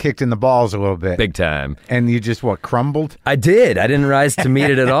 Soul got kicked in the balls a little bit. Big time. And you just, crumbled? I did. I didn't rise to meet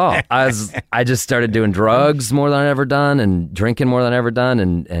it at all. I just started doing drugs more than I'd ever done and drinking more than I'd ever done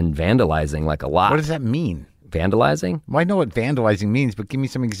and vandalizing like a lot. What does that mean? Vandalizing? Well, I know what vandalizing means, but give me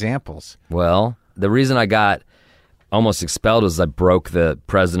some examples. Well, the reason I got almost expelled was I broke the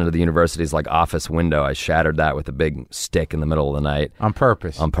president of the university's office window. I shattered that with a big stick in the middle of the night. On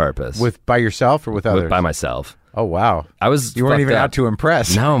purpose? On purpose. By yourself or with others? By myself. Oh, wow. You weren't even out to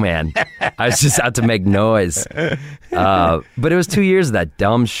impress. No, man. I was just out to make noise. But it was 2 years of that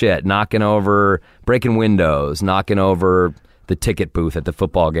dumb shit, breaking windows, knocking over the ticket booth at the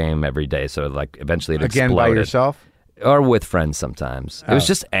football game every day. So eventually it exploded. Again, by yourself? Or with friends sometimes. It was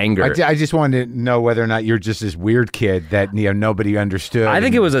just anger. I just wanted to know whether or not you're just this weird kid that nobody understood. I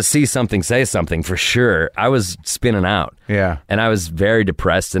think it was a see something, say something for sure. I was spinning out. Yeah. And I was very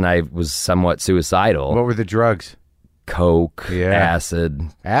depressed and I was somewhat suicidal. What were the drugs? Coke, acid.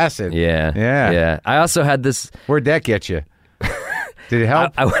 Acid? Yeah. Yeah. Yeah. I also had this... Where'd that get you? Did it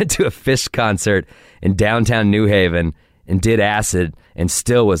help? I went to a Fish concert in downtown New Haven and did acid and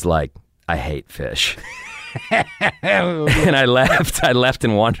still was like, I hate Fish. And I left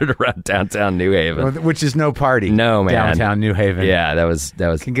and wandered around downtown New Haven, which is no party. No, man. Downtown New Haven. Yeah, that was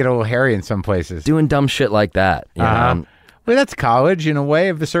can get a little hairy in some places. Doing dumb shit like that. You know? Well, that's college in a way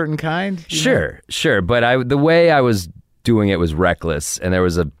of a certain kind. Sure. But the way I was doing it was reckless, and there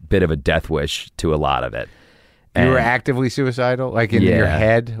was a bit of a death wish to a lot of it. You were actively susuicidal, like in your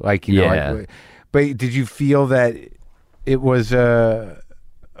head, but did you feel that it was a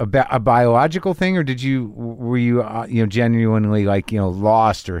biological thing, or were you genuinely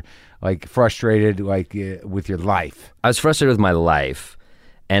lost or frustrated with your life? I was frustrated with my life,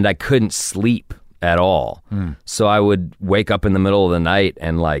 and I couldn't sleep at all. So I would wake up in the middle of the night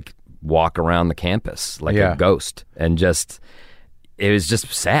and walk around the campus like a ghost, and it was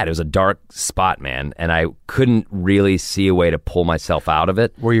just sad. It was a dark spot, man, and I couldn't really see a way to pull myself out of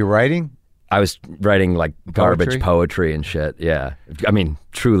it. Were you writing? I was writing garbage poetry and shit. Yeah, I mean,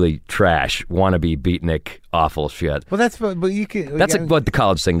 truly trash, wannabe beatnik, awful shit. Well, that's what you can. That's what the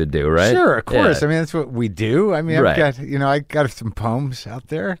college thing to do, right? Sure, of course. Yeah. I mean, that's what we do. I mean, I've got I got some poems out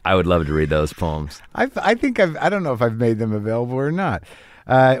there. I would love to read those poems. I don't know if I've made them available or not.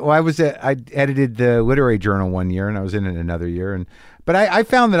 I edited the literary journal one year, and I was in it another year, but I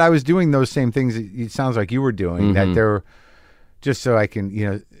found that I was doing those same things. It sounds like you were doing that. There were, just so I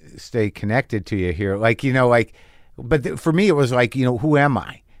can stay connected to you here, but for me it was who am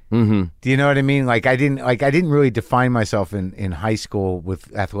I? Mm-hmm. Do you know what I mean? I didn't really define myself in high school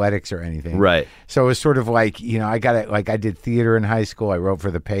with athletics or anything. Right. So it was sort of I got it. I did theater in high school. I wrote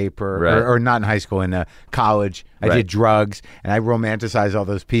for the paper, or not in high school, in college. I did drugs, and I romanticized all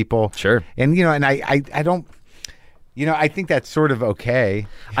those people. Sure. And and I don't. I think that's sort of okay.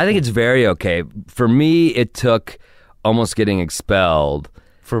 I think it's very okay. For me, it took almost getting expelled.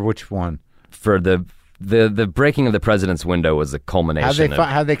 For which one? For the breaking of the president's window was a culmination.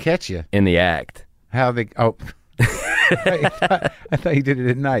 How'd they catch you? In the act. How they? Oh, I thought you did it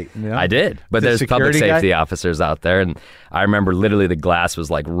at night. I did, but there's public safety officers out there, and I remember literally the glass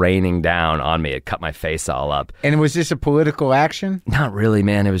was raining down on me. It cut my face all up. And was this a political action? Not really,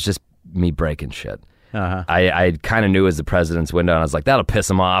 man. It was just me breaking shit. Uh-huh. I kind of knew it was the president's window, and I was like, that'll piss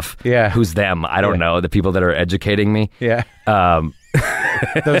them off. Yeah. Who's them? I don't know. The people that are educating me. Yeah.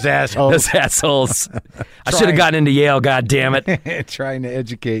 Those assholes. Those assholes. I should have gotten into Yale, God damn it. Trying to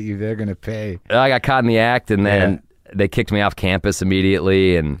educate you. They're going to pay. I got caught in the act, and then they kicked me off campus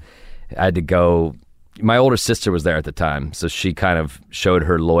immediately, and I had to go. My older sister was there at the time, so she kind of showed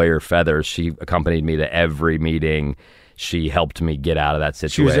her lawyer feathers. She accompanied me to every meeting. She helped me get out of that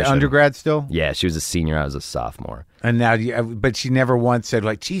situation. She was an undergrad still? Yeah, she was a senior. I was a sophomore. And now, but she never once said,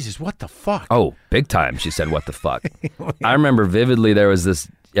 like, Jesus, what the fuck? Oh, big time. She said, what the fuck? I remember vividly there was this,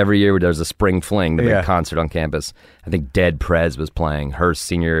 every year there was a spring fling, the big concert on campus. I think Dead Prez was playing her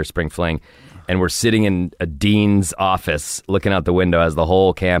senior spring fling. And we're sitting in a dean's office looking out the window as the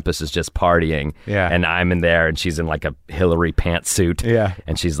whole campus is just partying. Yeah. And I'm in there, and she's in like a Hillary pantsuit. Yeah.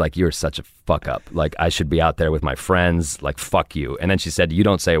 And she's like, you're such a fuck up. Like, I should be out there with my friends. Like, fuck you. And then she said, you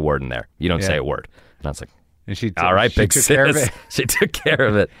don't say a word in there. You don't say a word. And I was like, and she all right, big took sis. care of it. She took care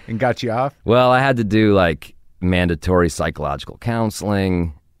of it. And got you off? Well, I had to do like mandatory psychological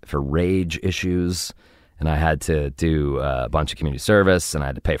counseling for rage issues. And I had to do a bunch of community service, and I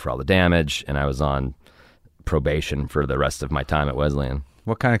had to pay for all the damage, and I was on probation for the rest of my time at Wesleyan.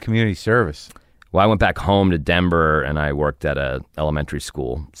 What kind of community service? Well, I went back home to Denver, and I worked at a elementary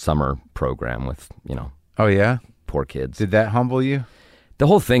school summer program with, Oh, yeah? poor kids. Did that humble you? The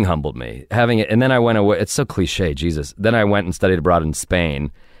whole thing humbled me, having it, and then I went away. It's so cliche, Jesus. Then I went and studied abroad in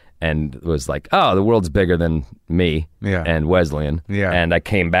Spain, and was like, oh, the world's bigger than me and Wesleyan. Yeah. And I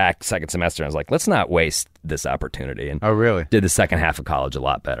came back second semester, and I was like, let's not waste this opportunity. And Oh, really? did the second half of college a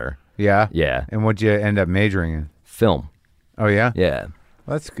lot better. Yeah? Yeah. And what'd you end up majoring in? Film. Oh, yeah? Yeah.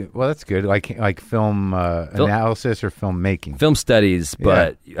 Well, that's good. Well, that's good. Like film analysis or film making? Film studies,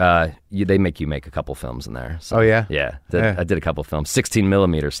 but they make you make a couple films in there. So, Oh, yeah? Yeah. I did a couple films. 16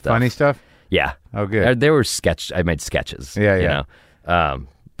 millimeter stuff. Funny stuff? Yeah. Oh, good. They were I made sketches. Yeah, you yeah. know?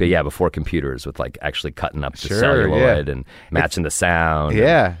 But yeah, before computers, with like actually cutting up the Sure, celluloid and matching the sound.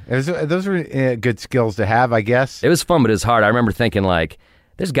 Yeah. Those were good skills to have, I guess. It was fun, but it was hard. I remember thinking like,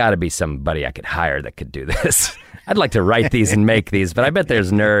 there's got to be somebody I could hire that could do this. I'd like to write these and make these, but I bet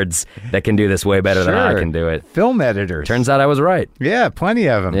there's nerds that can do this way better than I can do it. Film editors. Turns out I was right. Yeah, plenty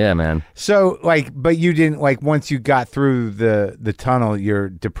of them. Yeah, man. So, but you didn't, once you got through the tunnel, your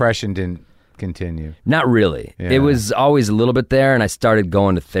depression didn't continue. Not really. Yeah. It was always a little bit there, and I started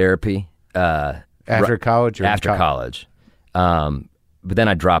going to therapy. After college? Or after college. But then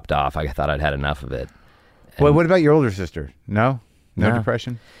I dropped off. I thought I'd had enough of it. Well, what about your older sister? No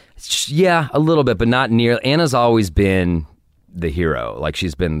depression? Yeah, a little bit, but not nearly. Anna's always been the hero. Like,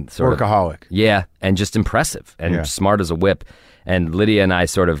 she's been sort of... Workaholic. Yeah, and just impressive and smart as a whip. And Lydia and I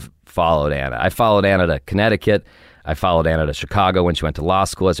sort of followed Anna. I followed Anna to Connecticut. I followed Anna to Chicago when she went to law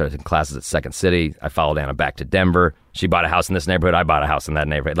school. I started taking classes at Second City. I followed Anna back to Denver. She bought a house in this neighborhood. I bought a house in that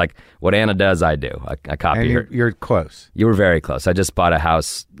neighborhood. Like, what Anna does, I do. I copy And her. you're close. You were very close. I just bought a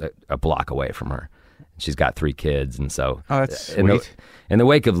house a block away from her. She's got 3 kids, and so... Oh, that's in sweet. In the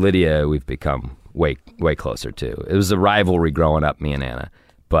wake of Lydia, we've become way closer, too. It was a rivalry growing up, me and Anna,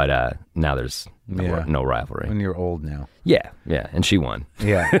 but now there's no rivalry. When you're old now. Yeah, and she won.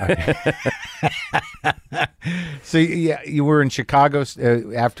 Yeah. So, you were in Chicago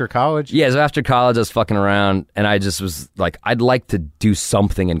after college? Yeah, so after college, I was fucking around, and I just was like, I'd like to do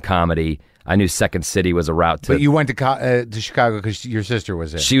something in comedy. I knew Second City was a route to... But you went to Chicago because your sister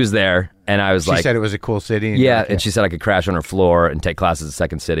was there. She was there, and I was like... She said it was a cool city? Yeah, and she said I could crash on her floor and take classes at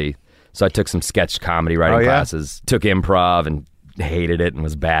Second City. So I took some sketch comedy writing classes, took improv and hated it and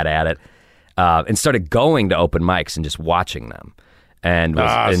was bad at it, and started going to open mics and just watching them. And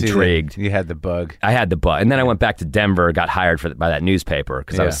was intrigued. You had the bug. I had the bug. And then I went back to Denver, got hired by that newspaper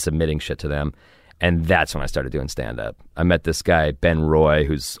because I was submitting shit to them. And that's when I started doing stand-up. I met this guy, Ben Roy,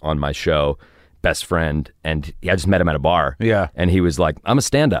 who's on my show, best friend, and I just met him at a bar. Yeah. And he was like, I'm a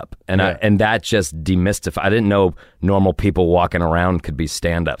stand-up. And and that just demystified. I didn't know normal people walking around could be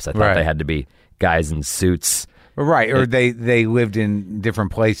stand-ups. I thought they had to be guys in suits. Right, or they lived in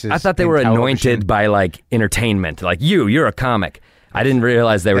different places. I thought they were anointed by, like, entertainment. Like, you're a comic. I didn't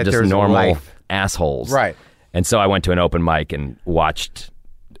realize they were just normal assholes. Right. And so I went to an open mic and watched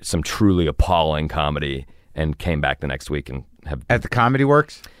some truly appalling comedy and came back the next week and have... At the Comedy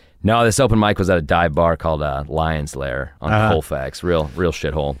Works? No, this open mic was at a dive bar called Lion's Lair on Colfax. Real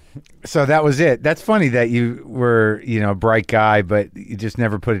shithole. So that was it. That's funny that you were, a bright guy, but you just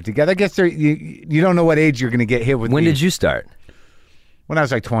never put it together. I guess you don't know what age you're going to get hit with. When did you start? When I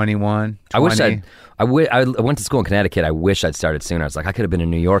was like 21, 20. I wish I went to school in Connecticut. I wish I'd started sooner. I was like, I could have been in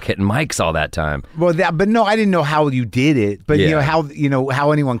New York hitting mics all that time. Well, but no, I didn't know how you did it. But Yeah.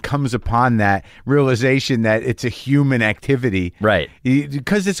 how anyone comes upon that realization that it's a human activity, Right.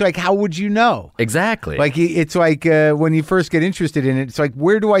 Because it's like, how would you know? Exactly. Like it's like when you first get interested in it, it's like,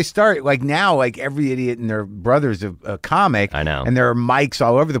 where do I start? Like now, like every idiot and their brother's a comic. I know. And there are mics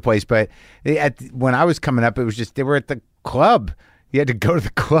all over the place. But when I was coming up, it was just they were at the club. You had to go to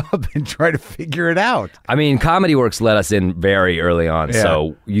the club and try to figure it out. I mean, Comedy Works let us in very early on. Yeah.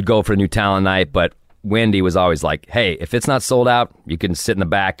 So you'd go for a new talent night, but Wendy was always like, hey, if it's not sold out, you can sit in the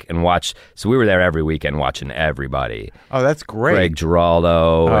back and watch. So we were there every weekend watching everybody. Oh, that's great. Greg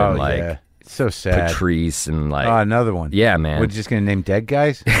Giraldo and yeah. It's so sad. Patrice and like... Oh, another one. Yeah, man. We're just going to name dead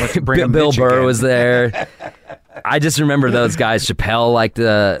guys? Let's bring Bill Mitch Burr again. was there. I just remember those guys. Chappelle liked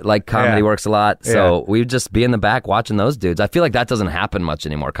Comedy Yeah. Works a lot. So Yeah. we'd just be in the back watching those dudes. I feel like that doesn't happen much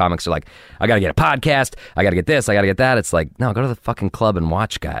anymore. Comics are like, I got to get a podcast. I got to get this. I got to get that. It's like, no, go to the fucking club and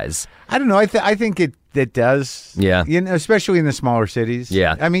watch, guys. I don't know. I think it does. Yeah. Especially in the smaller cities.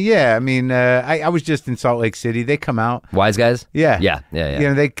 Yeah. I was just in Salt Lake City. They come out. Wise guys? Yeah. Yeah.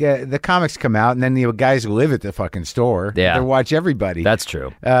 The comics come out, and then the guys who live at the fucking store. Yeah. They watch everybody. That's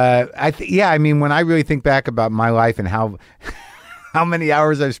true. When I really think back about my life and how many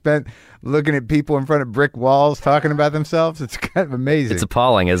hours I've spent looking at people in front of brick walls talking about themselves, it's kind of amazing. It's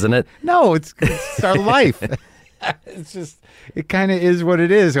appalling, isn't it? No, it's our life. It's just, it kind of is what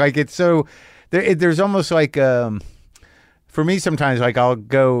it is. Like, it's so, there's almost like, for me sometimes, like I'll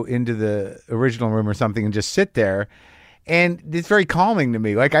go into the original room or something and just sit there, and it's very calming to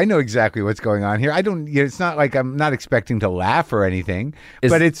me. Like, I know exactly what's going on here. It's not like I'm not expecting to laugh or anything,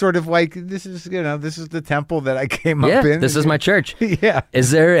 but it's sort of like, this is the temple that I came up in. This is my church. Yeah. Is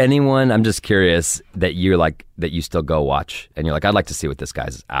there anyone, I'm just curious, that you're like, that you still go watch and you're like, I'd like to see what this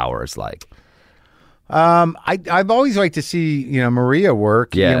guy's hour is like? I've always liked to see, Maria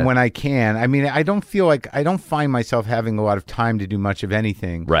work when I can. I mean, I don't find myself having a lot of time to do much of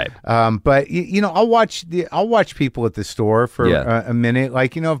anything. Right. But I'll watch people at the store for a minute.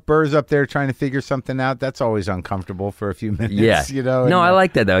 Like, if Burr's up there trying to figure something out, that's always uncomfortable for a few minutes. Yeah. No, I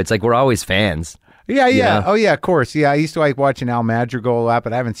like that though. It's like we're always fans. Yeah. know? Oh, yeah, of course. Yeah, I used to like watching Al Madrigal a lot,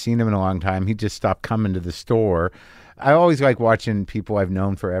 but I haven't seen him in a long time. He just stopped coming to the store. I always like watching people I've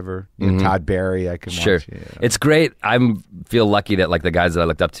known forever. Todd Barry, I can watch. It's great. I feel lucky that like the guys that I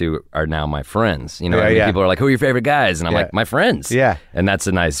looked up to are now my friends. People are like, who are your favorite guys? And I'm like, my friends. Yeah. And that's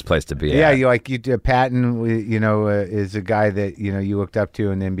a nice place to be Yeah, at. Patton, is a guy that, you looked up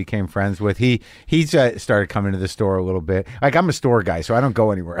to and then became friends with. He's started coming to the store a little bit. Like, I'm a store guy, so I don't go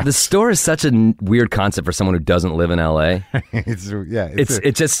anywhere else. The store is such a weird concept for someone who doesn't live in LA.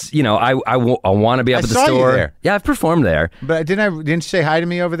 It's just, I want to be up at the saw you store. there. Yeah, I've performed there. But didn't you say hi to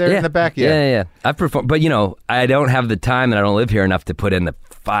me over there in the back? Yeah. I've performed, but I don't have the time and I don't live here enough to put in the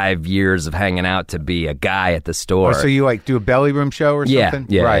 5 years of hanging out to be a guy at the store. Oh, so you like do a belly room show or something?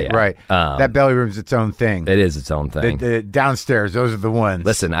 Yeah, right. That belly room's its own thing. It is its own thing. The downstairs, those are the ones.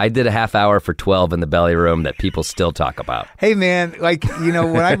 Listen, I did a half hour for 12 in the belly room that people still talk about. Hey man, like,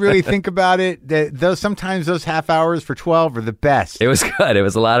 when I really think about it, sometimes those half hours for 12 are the best. It was good. It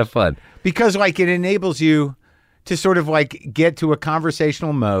was a lot of fun. Because like it enables you to sort of like get to a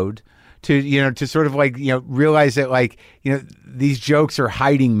conversational mode, to sort of like, realize that like, these jokes are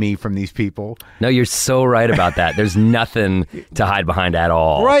hiding me from these people. No, you're so right about that. There's nothing to hide behind at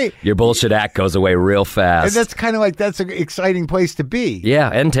all. Right. Your bullshit act goes away real fast. And that's kind of like, that's an exciting place to be. Yeah,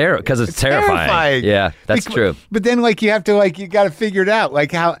 and because it's terrifying. Yeah, that's true. But then like, you have to like, you got to figure it out.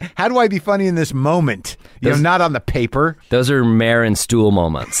 Like how do I be funny in this moment? Not on the paper. Those are mare and stool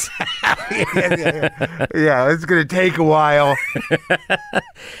moments. Yeah, it's going to take a while.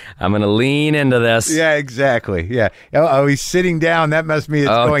 I'm going to lean into this. Yeah, exactly. Yeah. Oh, he's sitting down. That must mean it's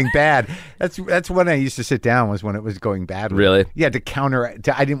going bad. That's when I used to sit down, was when it was going badly. Really? Yeah,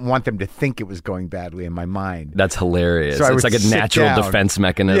 I didn't want them to think it was going badly in my mind. That's hilarious. So it's like a natural defense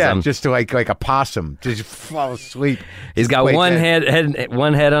mechanism. Yeah, just to like a possum, just fall asleep. He's got one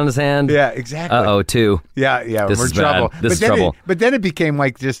head on his hand. Yeah, exactly. Uh-oh, two. Yeah, This we're is trouble. bad. This is trouble. But then it became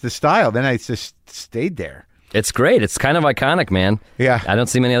like just the style. Then I just stayed there. It's great. It's kind of iconic, man. Yeah. I don't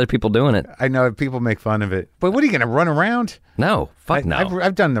see many other people doing it. I know people make fun of it. But what are you going to run around? No. Fuck no.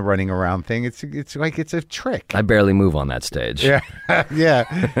 I've done the running around thing. It's like it's a trick. I barely move on that stage. Yeah.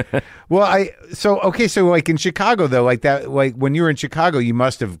 Yeah. Well, so like in Chicago though, like that, like when you were in Chicago, you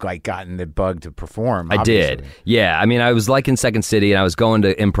must have like gotten the bug to perform. I did. Yeah. I mean, I was like in Second City and I was going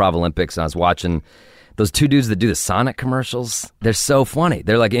to Improv Olympics and I was watching those two dudes that do the Sonic commercials, they're so funny.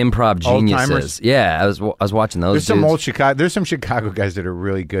 They're like improv geniuses. Old-timers? Yeah, I was watching those There's dudes. some old Chicago. There's some Chicago guys that are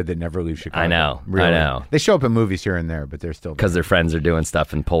really good that never leave Chicago. I know. Really. I know. They show up in movies here and there, but they're still Because their friends are doing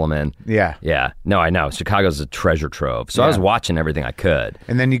stuff and pull them in. Yeah. Yeah. No, I know. Chicago's a treasure trove. So I was watching everything I could.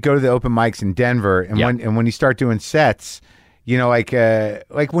 And then you go to the open mics in Denver, and when you start doing sets, you know, like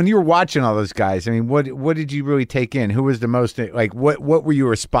when you were watching all those guys, I mean, what did you really take in? Who was the most, like, what were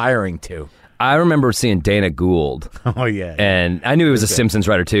you aspiring to? I remember seeing Dana Gould. Oh, yeah. And I knew he was a Simpsons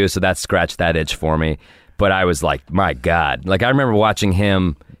writer, too, so that scratched that itch for me. But I was like, my God. Like, I remember watching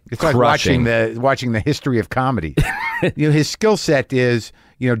him It's like watching the history of comedy. You know, his skill set is,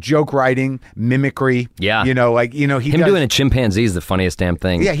 you know, joke writing, mimicry. Yeah. You know, like, you know, Him doing a chimpanzee is the funniest damn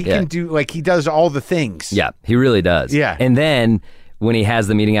thing. Yeah, he can do, like, he does all the things. Yeah, he really does. Yeah. And then when he has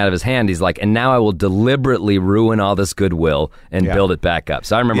the meeting out of his hand, he's like, and now I will deliberately ruin all this goodwill and build it back up.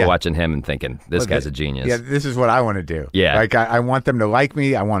 So I remember watching him and thinking, this guy's a genius. Yeah, this is what I want to do. Yeah. Like, I want them to like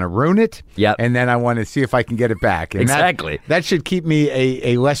me. I want to ruin it. Yep. And then I want to see if I can get it back. And Exactly. That should keep me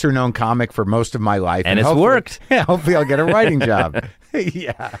a lesser known comic for most of my life. And it's hopefully- worked. Yeah, hopefully I'll get a writing job.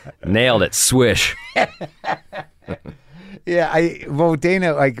 Yeah. Nailed it. Swish. Yeah,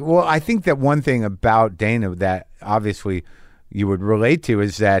 Dana, I think that one thing about Dana that obviously you would relate to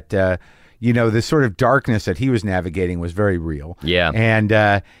is that, you know, the sort of darkness that he was navigating was very real. Yeah. And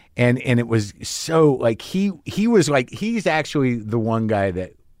it was so, like, he was like, he's actually the one guy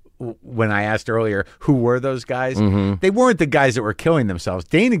that, when I asked earlier, who were those guys? Mm-hmm. They weren't the guys that were killing themselves.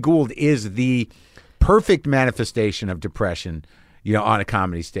 Dana Gould is the perfect manifestation of depression, you know, on a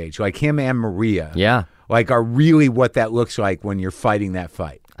comedy stage. Like him and Maria. Yeah. Like, are really what that looks like when you're fighting that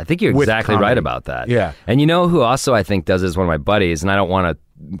fight. I think you're exactly right about that. Yeah. And you know who also I think does this? One of my buddies, and I don't want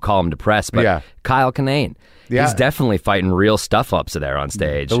to call him depressed, but Kyle Kinane. Yeah. He's definitely fighting real stuff up there on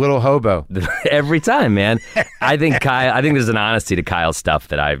stage. The little hobo. Every time, man. I think there's an honesty to Kyle's stuff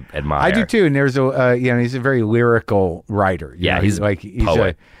that I admire. I do too. And there's he's a very lyrical writer. He's a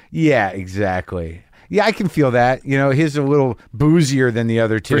poet. Yeah, exactly. Yeah, I can feel that. You know, he's a little boozier than the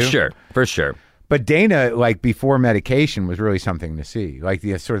other two. For sure. But Dana, like, before medication was really something to see, like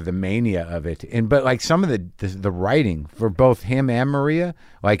the sort of the mania of it. But like some of the writing for both him and Maria,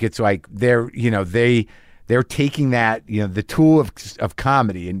 like, it's like they're taking that, you know, the tool of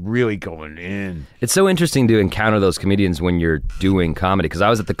comedy and really going in. It's so interesting to encounter those comedians when you're doing comedy, because I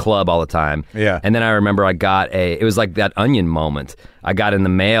was at the club all the time. Yeah. And then I remember it was like that Onion moment. I got in the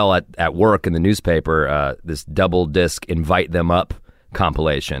mail at work in the newspaper, this double disc Invite Them Up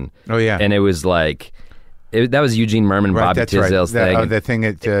compilation. Oh, yeah. And it was like, that was Eugene Merman, Right, Bobby that's Tisdale's right. thing. The thing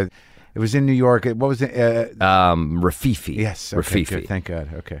it was in New York. What was it? Rafifi. Yes. Okay, Rafifi. good. Thank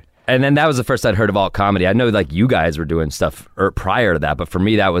God. Okay. And then that was the first I'd heard of alt comedy. I know, like, you guys were doing stuff prior to that, but for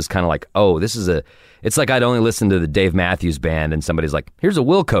me that was kind of like, oh, it's like I'd only listened to the Dave Matthews Band and somebody's like, here's a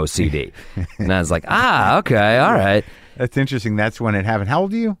Wilco CD. And I was like, okay, all right. That's interesting. That's when it happened. How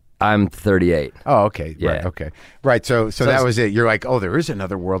old are you? I'm 38. Oh, okay. Yeah. Right. Okay. Right. So that was it. You're like, oh, there is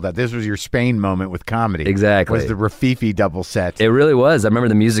another world out. This was your Spain moment with comedy. Exactly. Was the Rafifi double set. It really was. I remember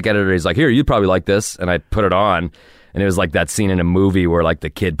the music editor, he's like, here, you'd probably like this. And I put it on. And it was like that scene in a movie where, like, the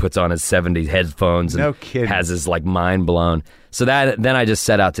kid puts on his 70s headphones and has his, like, mind blown. So then I just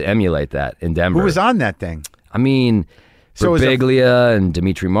set out to emulate that in Denver. Who was on that thing? I mean, Birbiglia and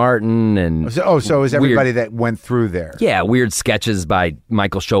Dimitri Martin and so it was everybody that went through there. Yeah, weird sketches by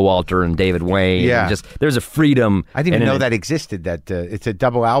Michael Showalter and David Wayne. Yeah, and there's a freedom. I didn't even know that existed. That it's a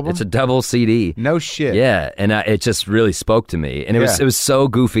double album. It's a double CD. No shit. Yeah, and it just really spoke to me, and it was so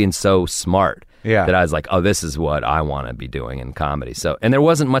goofy and so smart. Yeah. That I was like, oh, this is what I want to be doing in comedy. So, and there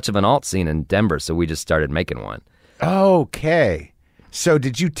wasn't much of an alt scene in Denver, so we just started making one. Okay. So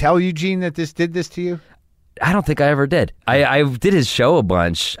did you tell Eugene that this did this to you? I don't think I ever did. I did his show a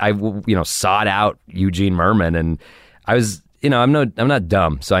bunch. I sought out Eugene Merman, and I was, I'm not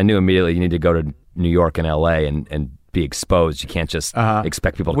dumb, so I knew immediately you need to go to New York and L.A. and be exposed. You can't just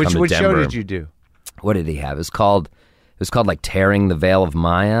expect people to come to Which Denver. show did you do? What did he have? It was called like Tearing the Veil of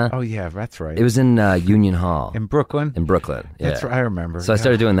Maya. Oh yeah, that's right. It was in Union Hall in Brooklyn. In Brooklyn, yeah. That's right. I remember. So I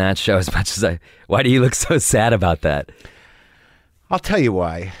started doing that show as much as Why do you look so sad about that? I'll tell you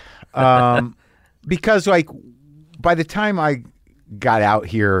why. Because, like, by the time I got out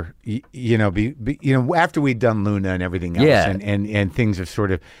here, after we'd done Luna and everything else, and things have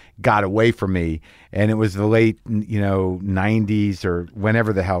sort of got away from me, and it was the late 90s or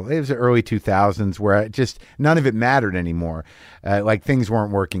whenever the hell it was, the early 2000s, where none of it mattered anymore. Like, things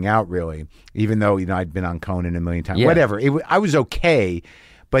weren't working out really, even though I'd been on Conan a million times. Whatever, I was okay,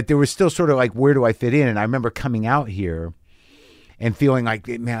 but there was still sort of like, where do I fit in? And I remember coming out here. and feeling like,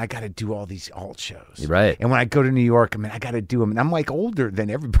 man, I got to do all these alt shows. Right. And when I go to New York, I mean, I got to do them. And I'm like older than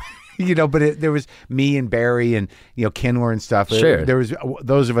everybody, but there was me and Barry and, Kindler and stuff. Sure. There was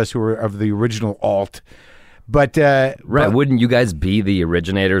those of us who were of the original alt. But wouldn't you guys be the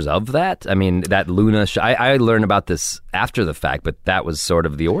originators of that? I mean, that Luna show, I learned about this after the fact, but that was sort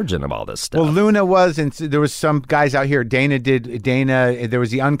of the origin of all this stuff. Well, Luna was, and there was some guys out here. Dana, there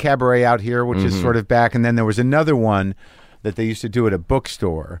was the Uncabaret out here, which is sort of back, and then there was another one that they used to do at a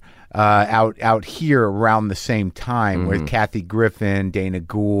bookstore out here around the same time with Kathy Griffin, Dana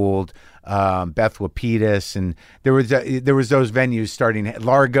Gould, Beth Lapidus, and there was those venues starting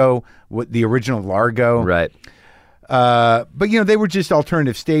Largo, the original Largo, right? But they were just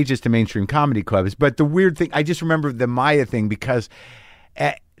alternative stages to mainstream comedy clubs. But the weird thing, I just remember the Maya thing because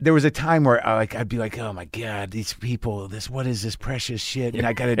there was a time where I'd be like, oh my God, these people, what is this precious shit? And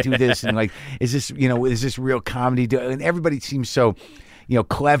I got to do this, and like, is this real comedy? And everybody seems so,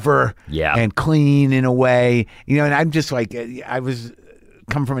 clever, and clean in a way, And I'm just like, I was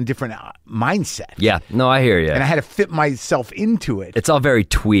come from a different mindset. Yeah, no, I hear you. And I had to fit myself into it. It's all very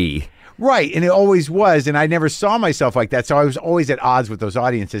twee. Right, and it always was, and I never saw myself like that, so I was always at odds with those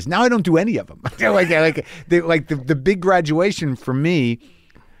audiences. Now I don't do any of them. the big graduation for me,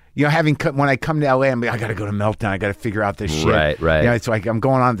 when I come to LA, I'm like, I got to go to Meltdown. I got to figure out this shit. Right. It's like I'm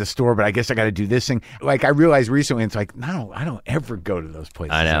going on to the store, but I guess I got to do this thing. Like I realized recently, it's like, no, I don't ever go to those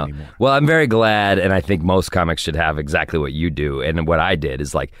places anymore. Well, I'm very glad, and I think most comics should have exactly what you do. And what I did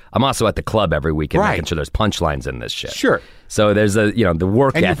is like, I'm also at the club every weekend, making sure there's punchlines in this shit. Sure. So there's the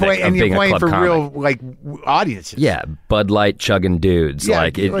work ethic of being a club comic. And you're playing for real audiences. Yeah, Bud Light chugging dudes.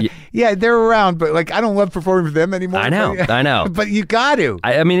 Yeah, they're around, but I don't love performing for them anymore. I know. But you got to.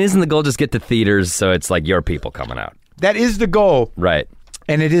 I mean, isn't the goal just get to theaters so it's like your people coming out? That is the goal. Right.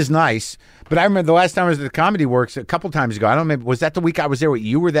 And it is nice. But I remember the last time I was at the Comedy Works a couple times ago. I don't remember. Was that the week I was there with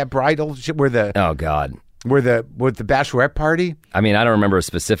you? Were that bridal shit? Oh, God. With the bachelorette party? I mean, I don't remember a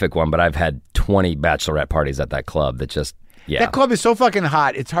specific one, but I've had 20 bachelorette parties at that club that just... Yeah. That club is so fucking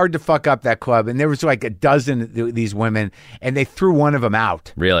hot. It's hard to fuck up that club. And there was like a dozen of these women, and they threw one of them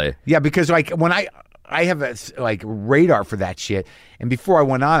out. Really? Yeah, because when I have a radar for that shit. And before I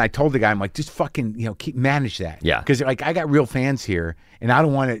went on, I told the guy, I'm like, just fucking keep manage that. Yeah. Because I got real fans here, and I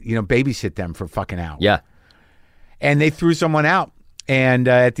don't want to babysit them for fucking hours. Yeah. And they threw someone out. And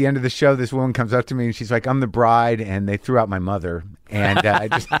at the end of the show, this woman comes up to me and she's like, I'm the bride, and they threw out my mother. And I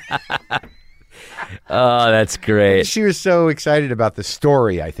just. Oh, that's great. She was so excited about the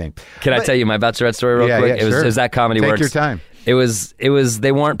story, I think. Can I tell you my bachelorette story real quick? Yeah, it was that Comedy Works. Take your time. It was,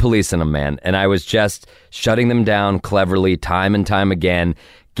 they weren't policing them, man. And I was just shutting them down cleverly time and time again,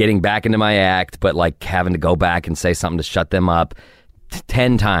 getting back into my act, but having to go back and say something to shut them up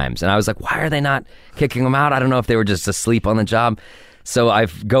 10 times. And I was like, why are they not kicking them out? I don't know if they were just asleep on the job. So I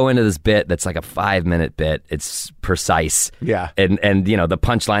go into this bit that's like a 5-minute bit. It's precise. Yeah. And the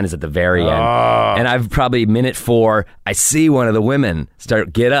punchline is at the very end. And I've probably minute 4, I see one of the women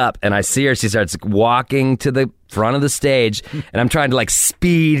get up, and I see her. She starts walking to the front of the stage, and I'm trying to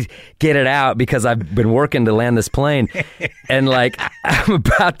speed get it out because I've been working to land this plane. And I'm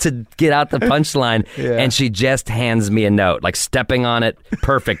about to get out the punchline, and she just hands me a note, stepping on it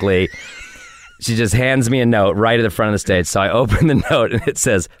perfectly. She just hands me a note right at the front of the stage. So I open the note, and it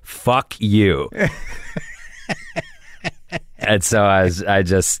says, "Fuck you." And so I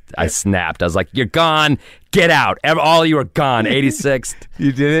snapped. I was like, "You're gone. Get out. All of you are gone." 86th.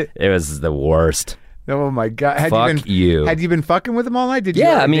 You did it? It was the worst. Oh my God. Fuck you. Had you been fucking with them all night? Did you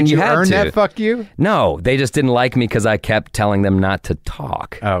had earn to. that fuck you? No, they just didn't like me because I kept telling them not to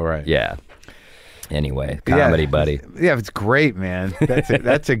talk. Oh, right. Yeah. Anyway, comedy, buddy. Yeah, it's great, man.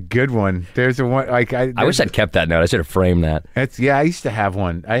 That's a good one. There's a one I wish I'd kept that note. I should have framed that. I used to have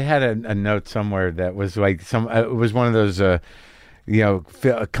one. I had a note somewhere that was it was one of those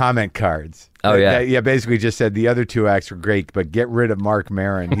comment cards. Oh yeah. That basically just said the other 2 acts were great, but get rid of Mark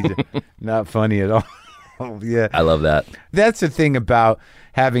Maron. He's not funny at all. Yeah. I love that. That's the thing about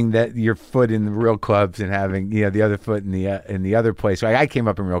having your foot in the real clubs and having the other foot in the other place. I came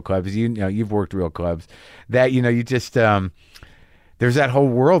up in real clubs. You've worked real clubs. That you just there's that whole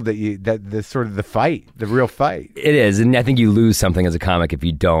world that the sort of the fight, the real fight. It is, and I think you lose something as a comic if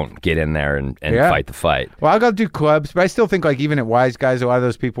you don't get in there and fight the fight. Well, I'll go do clubs, but I still think even at Wise Guys, a lot of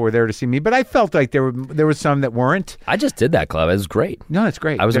those people were there to see me. But I felt like there was some that weren't. I just did that club. It was great. No, it's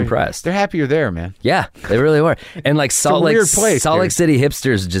great. I was impressed. They're happy you're there, man. Yeah, they really were. And Salt Lake City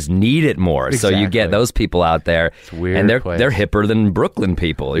hipsters just need it more. Exactly. So you get those people out there, it's a weird and they're hipper than Brooklyn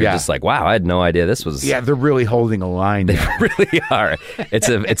people. You're just like, wow, I had no idea this was. Yeah, they're really holding a line. They really are. It's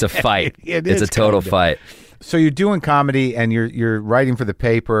a fight. It's a total fight. So you're doing comedy and you're writing for the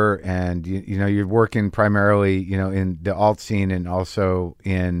paper, and you know you're working primarily in the alt scene and also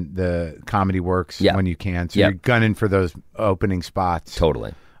in the comedy works when you can. So you're gunning for those opening spots.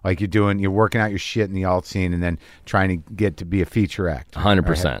 Totally. Like you're working out your shit in the alt scene and then trying to get to be a feature act.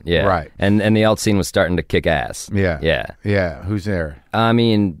 100%. Yeah. Right. And the alt scene was starting to kick ass. Yeah. Who's there? I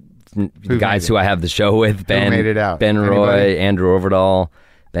mean, the guys who I have the show with, Ben, made it out? Ben Roy, Andrew Overdahl,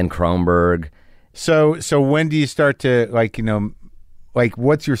 Ben Kronberg. So when do you start to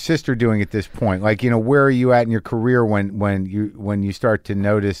what's your sister doing at this point? Where are you at in your career when you start to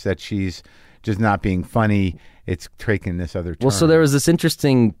notice that she's just not being funny? It's taking this other turn. Well, so there was this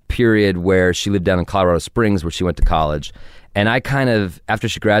interesting period where she lived down in Colorado Springs where she went to college. And I kind of, after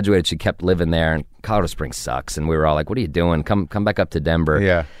she graduated, she kept living there, and Colorado Springs sucks. And we were all like, what are you doing? Come back up to Denver.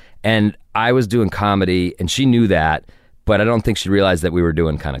 Yeah. And I was doing comedy, and she knew that. But I don't think she realized that we were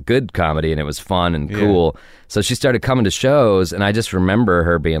doing kind of good comedy and it was fun and cool. So she started coming to shows, and I just remember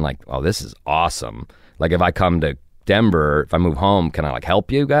her being like, oh, this is awesome. Like, if I come to Denver, if I move home, can I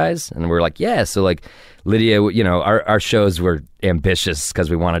help you guys? And we were like, yeah. So Lydia, our shows were ambitious because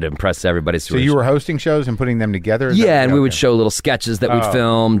we wanted to impress everybody. So you were hosting shows and putting them together? And we would show little sketches that we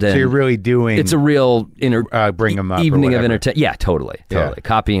filmed. And so you're really doing... It's a real bring them up evening of entertainment. Yeah, totally.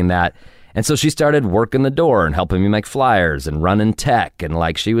 Copying that. And so she started working the door and helping me make flyers and running tech. And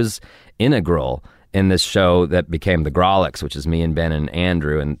she was integral in this show that became the Grolics, which is me and Ben and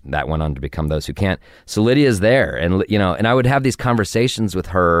Andrew. And that went on to become Those Who Can't. So Lydia's there. And, and I would have these conversations with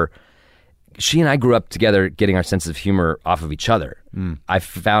her. She and I grew up together getting our sense of humor off of each other. I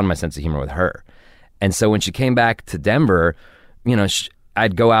found my sense of humor with her. And so when she came back to Denver,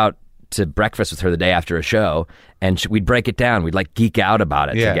 I'd go out to breakfast with her the day after a show, and we'd break it down. We'd geek out about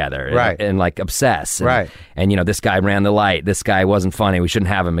it together, and obsess. And, and this guy ran the light. This guy wasn't funny. We shouldn't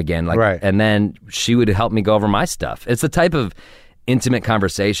have him again. And then she would help me go over my stuff. It's the type of intimate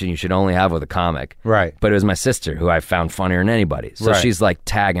conversation you should only have with a comic. Right. But it was my sister who I found funnier than anybody. So she's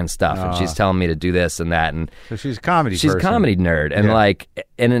tagging stuff, and she's telling me to do this and that. And so she's a comedy. She's person. A comedy nerd,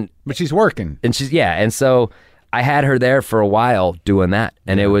 and but she's working, and and so. I had her there for a while doing that,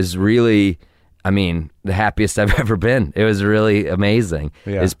 and it was really, the happiest I've ever been. It was really amazing.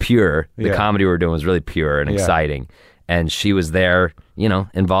 It's pure. The comedy we were doing was really pure and exciting, and she was there,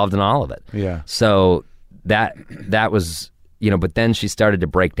 involved in all of it. Yeah. So that was, but then she started to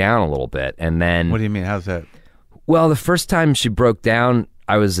break down a little bit, and then... What do you mean? How's that? Well, the first time she broke down,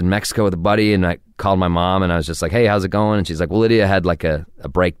 I was in Mexico with a buddy, and I called my mom, and I was just like, hey, how's it going? And she's like, well, Lydia had a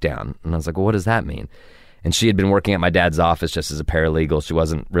breakdown. And I was like, well, what does that mean? And she had been working at my dad's office just as a paralegal. She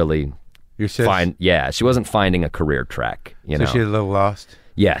wasn't really she wasn't finding a career track. So she had a little lost?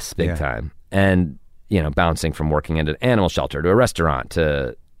 Yes, big time. And, bouncing from working at an animal shelter to a restaurant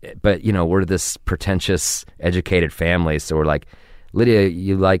but, we're this pretentious, educated family. So we're like, Lydia,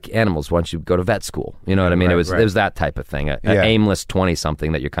 you like animals. Why don't you go to vet school? You know what I mean? It was that type of thing. An aimless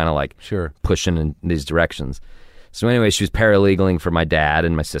 20-something that you're kind of pushing in these directions. So anyway, she was paralegaling for my dad,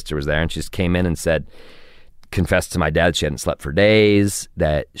 and my sister was there, and she just came in and confessed to my dad she hadn't slept for days,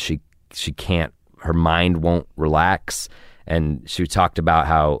 that she can't, her mind won't relax. And she talked about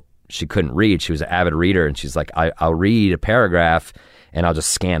how she couldn't read. She was an avid reader, and she's like, I'll read a paragraph and I'll just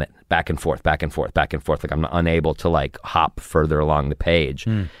scan it back and forth, back and forth, back and forth. I'm unable to hop further along the page.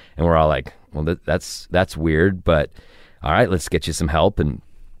 And we're all like, well, that's weird, but all right, let's get you some help. And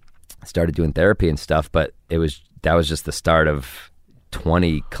started doing therapy and stuff, but that was just the start of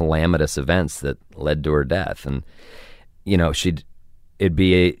 20 calamitous events that led to her death. And it'd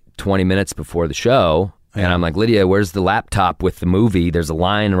be 20 minutes before the show, and I'm like, Lydia, where's the laptop with the movie? There's a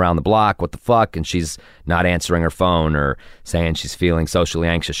line around the block. What the fuck? And she's not answering her phone or saying she's feeling socially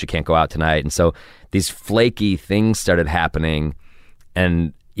anxious. She can't go out tonight. And so these flaky things started happening,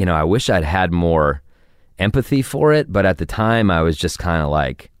 and I wish I'd had more empathy for it, but at the time I was just kind of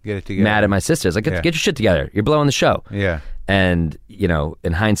mad at my sister. I was like, get your shit together. You're blowing the show. Yeah. And,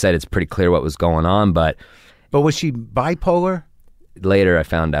 in hindsight, it's pretty clear what was going on, but was she bipolar? Later I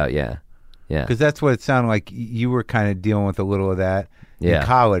found out, yeah. Because that's what it sounded like. You were kind of dealing with a little of that in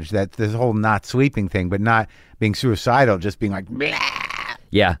college, that this whole not sleeping thing, but not being suicidal, just being like, blah.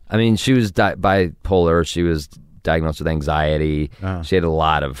 Yeah. She was bipolar. She was diagnosed with anxiety. She had a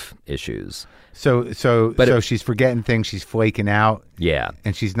lot of issues. So she's forgetting things. She's flaking out. Yeah.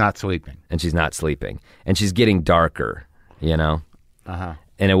 And she's not sleeping. And she's getting darker, in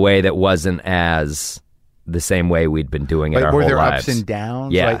a way that wasn't as the same way we'd been doing it our whole lives. Were there ups and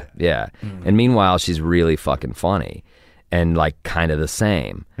downs? Yeah, yeah. And meanwhile, she's really fucking funny and kind of the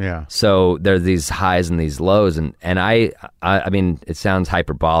same. Yeah. So there are these highs and these lows, and I mean, it sounds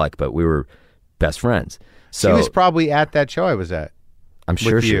hyperbolic, but we were best friends. So she was probably at that show I was at. I'm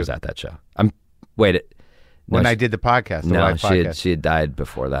sure she you. was at that show. When I did the podcast, the live podcast. She had died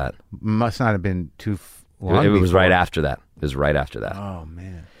before that. Must not have been too long. It was before. right after that. It was right after that. Oh,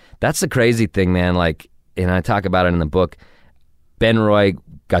 man. That's the crazy thing, man. Like, and I talk about it in the book. Ben Roy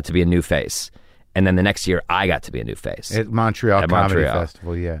got to be a new face. And then the next year, I got to be a new face. At Montreal Comedy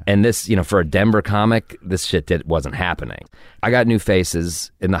Festival, yeah. And this, for a Denver comic, this shit wasn't happening. I got new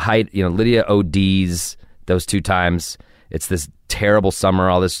faces in the height, Lydia ODs those 2 times. It's this terrible summer,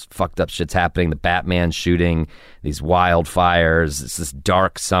 all this fucked up shit's happening, the Batman shooting, these wildfires, it's this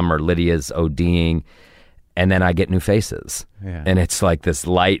dark summer, Lydia's ODing, and then I get new faces. Yeah. And it's like this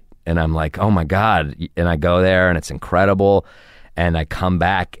light, and I'm like, oh my God, and I go there, and it's incredible, and I come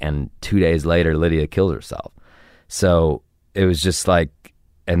back, and 2 days later, Lydia kills herself. So it was just like,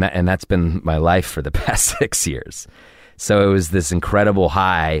 and that's been my life for the past 6 years. So it was this incredible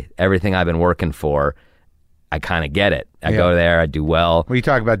high, everything I've been working for, I kind of get it. I go there, I do well. Well, you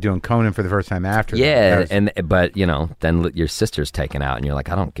talk about doing Conan for the first time after. Yeah, but then your sister's taken out, and you're like,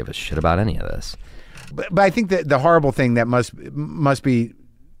 I don't give a shit about any of this. But I think that the horrible thing that must be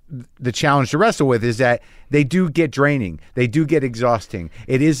the challenge to wrestle with is that they do get draining. They do get exhausting.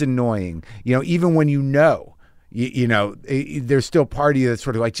 It is annoying. Even when there's still part of you that's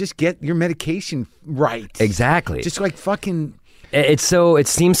sort of like, just get your medication right. Exactly. Just like fucking. It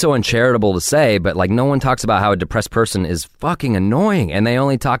seems so uncharitable to say, but like no one talks about how a depressed person is fucking annoying, and they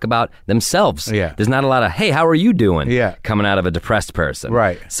only talk about themselves. Yeah. There's not a lot of, hey, how are you doing? Yeah. Coming out of a depressed person.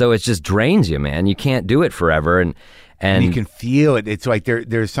 Right. So it just drains you, man. You can't do it forever, and you can feel it. It's like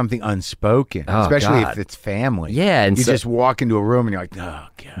there's something unspoken, especially if it's family. Yeah, and you just walk into a room and you're like, oh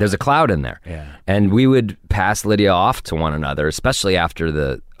God. There's a cloud in there. Yeah. And we would pass Lydia off to one another, especially after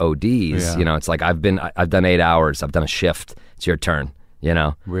the ODs. Yeah. It's like I've done 8 hours. I've done a shift. It's your turn.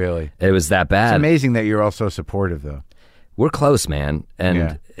 Really? It was that bad. It's amazing that you're all so supportive, though. We're close, man,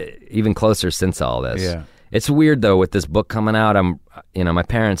 and even closer since all this. Yeah. It's weird though with this book coming out. My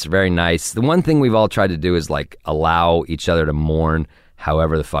parents are very nice. The one thing we've all tried to do is like allow each other to mourn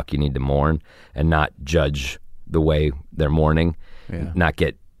however the fuck you need to mourn, and not judge the way they're mourning. Yeah. Not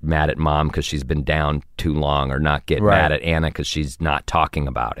get mad at mom because she's been down too long, or not get mad at Anna because she's not talking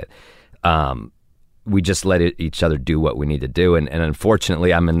about it. We just let each other do what we need to do. And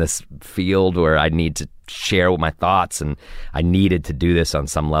unfortunately, I'm in this field where I need to share my thoughts, and I needed to do this on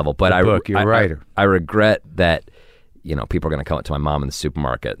some level. But you're a writer. I regret that, people are going to come up to my mom in the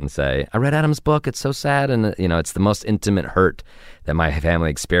supermarket and say, I read Adam's book. It's so sad. And, it's the most intimate hurt that my family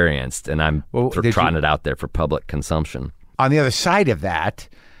experienced. And I'm trotting it out there for public consumption. On the other side of that,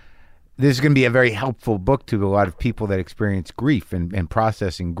 this is going to be a very helpful book to a lot of people that experience grief and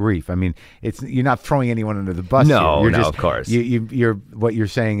processing grief. I mean, you're not throwing anyone under the bus. No, here. No, of course. You're what you're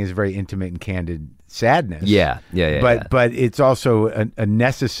saying is very intimate and candid sadness. Yeah. But it's also a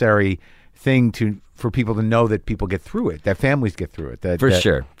necessary thing for people to know that people get through it, that families get through it.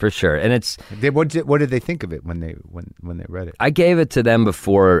 For sure. And it's what did they think of it when they read it? I gave it to them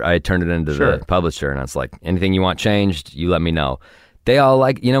before I turned it into the publisher, and I was like, anything you want changed, you let me know. They all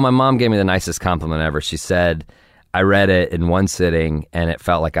my mom gave me the nicest compliment ever. She said, I read it in one sitting and it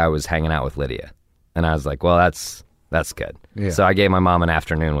felt like I was hanging out with Lydia. And I was like, well, that's good. Yeah. So I gave my mom an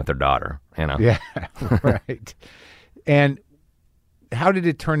afternoon with her daughter, Yeah, right. And how did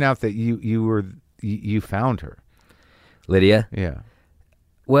it turn out that you found her? Lydia? Yeah.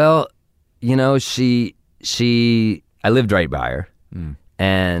 Well, I lived right by her,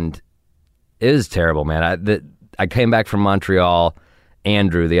 and it was terrible, man. I came back from Montreal.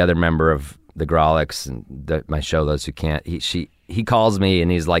 Andrew, the other member of the Grolics and my show, Those Who Can't, he calls me and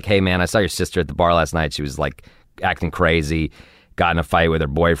he's like, hey man, I saw your sister at the bar last night. She was like acting crazy, got in a fight with her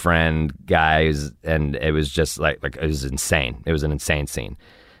boyfriend guys, and it was just like it was insane. It was an insane scene.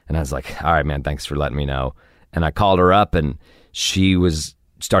 And I was like, all right man, thanks for letting me know. And I called her up and she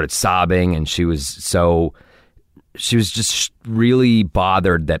started sobbing, and she was just really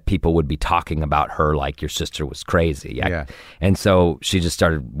bothered that people would be talking about her like your sister was crazy. Yeah. And so she just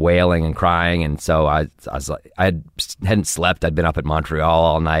started wailing and crying. And so I was like, hadn't slept. I'd been up at Montreal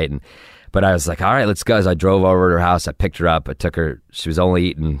all night. But I was like, all right, let's go. As I drove over to her house, I picked her up. I took her. She was only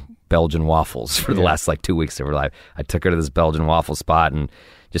eating Belgian waffles for the last 2 weeks of her life. I took her to this Belgian waffle spot and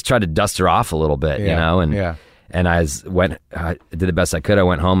just tried to dust her off a little bit, And I did the best I could. I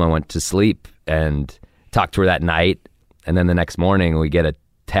went home. I went to sleep and talked to her that night, and then the next morning we get a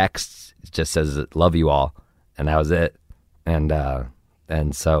text. It just says, love you all, and that was it. And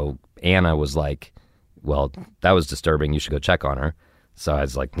so Anna was like, well, that was disturbing, you should go check on her. So I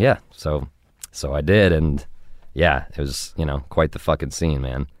was like, yeah. So I did, and yeah, it was, quite the fucking scene,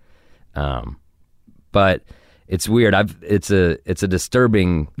 man. but it's weird. It's a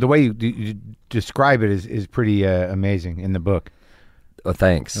disturbing. The way you describe it is pretty amazing in the book. Oh,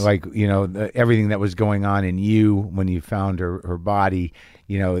 thanks. Like, everything that was going on in you when you found her body,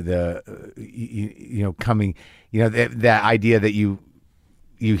 coming, that idea that you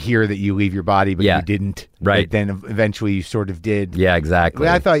hear that you leave your body, but you didn't. Right. But then eventually you sort of did. Yeah, exactly.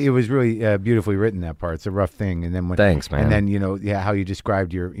 I thought it was really beautifully written, that part. It's a rough thing. And then thanks, man. And then, how you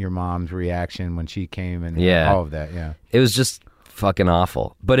described your mom's reaction when she came and all of that. Yeah. It was just fucking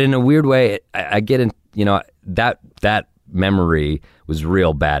awful. But in a weird way, I get in, that memory was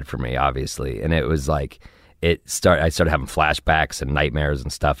real bad for me, obviously. And it was like, I started having flashbacks and nightmares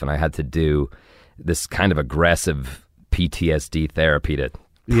and stuff. And I had to do this kind of aggressive PTSD therapy to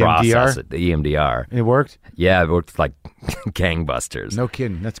process it, the EMDR. It worked? Yeah, it worked like gangbusters. No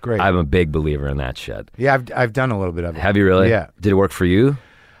kidding. That's great. I'm a big believer in that shit. Yeah, I've done a little bit of it. Have you really? Yeah. Did it work for you?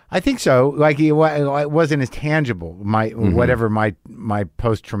 I think so. Like it wasn't as tangible. Whatever my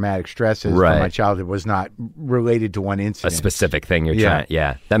post-traumatic stresses from my childhood was not related to one incident. A specific thing you're trying.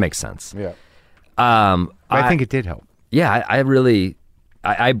 Yeah, that makes sense. Yeah. I think it did help. Yeah, I really.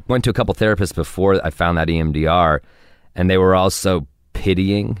 I went to a couple therapists before I found that EMDR, and they were all so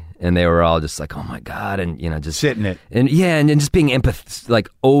pitying, and they were all just like, "Oh my God," and just sitting it, and and just being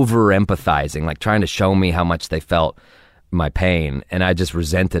over empathizing, like trying to show me how much they felt my pain, and I just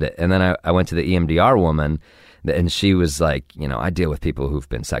resented it. And then I went to the EMDR woman, and she was like, I deal with people who've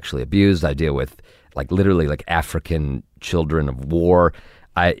been sexually abused. I deal with literally African children of war.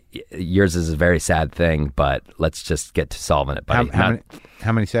 Yours is a very sad thing, but let's just get to solving it, buddy.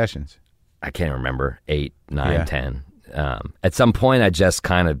 How many sessions? I can't remember. 8, 9, 10. At some point, I just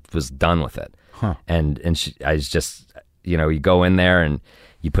kind of was done with it. Huh. And I was just, you go in there and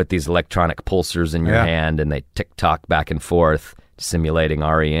you put these electronic pulsers in your hand, and they tick-tock back and forth, simulating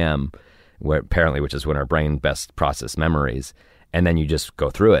REM, which is when our brain best process memories. And then you just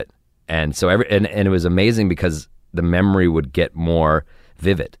go through it. And so and it was amazing because the memory would get more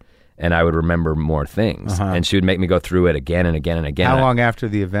vivid, and I would remember more things. And she would make me go through it again and again and again. How long after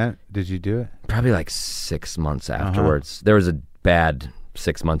the event did you do it? Probably 6 months afterwards. There was a bad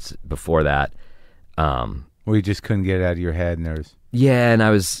 6 months before that. Where you just couldn't get it out of your head, and there's... Yeah, and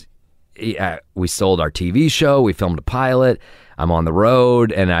we sold our TV show, we filmed a pilot, I'm on the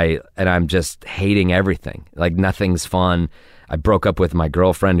road, and I'm just hating everything. Nothing's fun. I broke up with my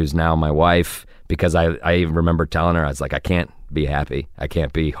girlfriend, who's now my wife, because I remember telling her, I was like, I can't be happy. I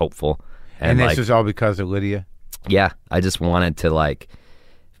can't be hopeful. And this was all because of Lydia? Yeah, I just wanted to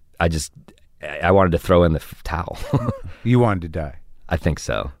I wanted to throw in the towel. You wanted to die? I think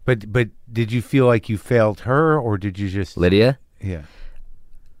so. But did you feel like you failed her, or did you just... Lydia? Yeah.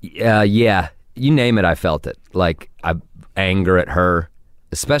 Yeah. You name it, I felt it. Anger at her,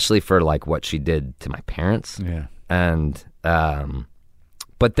 especially for what she did to my parents. Yeah. And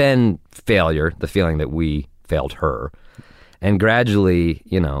but then failure, the feeling that we failed her, and gradually,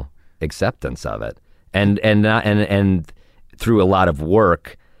 acceptance of it, and through a lot of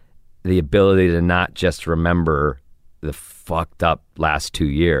work, the ability to not just remember the fucked up last 2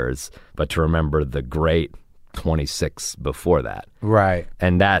 years, but to remember the great 26 before that. Right.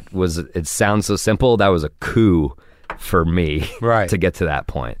 And that was, it sounds so simple, that was a coup for me to get to that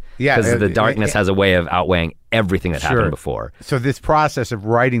point. Yeah. Because the darkness has a way of outweighing everything that happened before. So this process of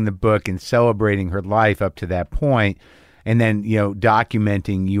writing the book and celebrating her life up to that point, and then,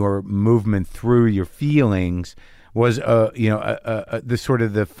 documenting your movement through your feelings was, the sort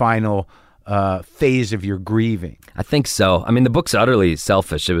of the final phase of your grieving. I think so. I mean, the book's utterly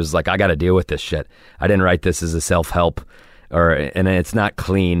selfish. It was I got to deal with this shit. I didn't write this as a self-help, and it's not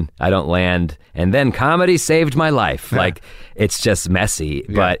clean. I don't land. And then comedy saved my life. It's just messy,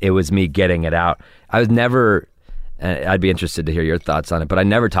 but it was me getting it out. I was never, I'd be interested to hear your thoughts on it, but I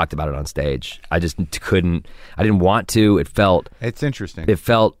never talked about it on stage. I just couldn't, I didn't want to. It's interesting. It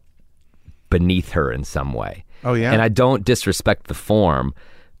felt beneath her in some way. Oh, yeah? And I don't disrespect the form,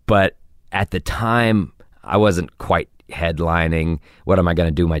 but at the time, I wasn't quite headlining. What am I going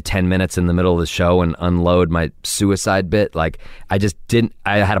to do? My 10 minutes in the middle of the show and unload my suicide bit? I just didn't.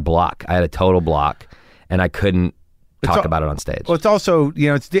 I had a block. I had a total block, and I couldn't talk about it on stage. Well, it's also,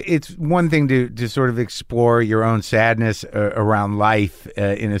 it's one thing to sort of explore your own sadness around life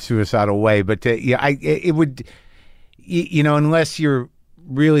in a suicidal way, but it would, unless you're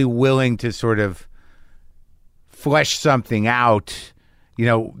really willing to sort of flesh something out.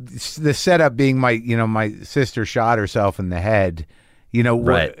 The setup being my sister shot herself in the head.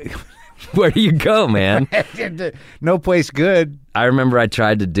 Right. Where do you go, man? No place good. I remember I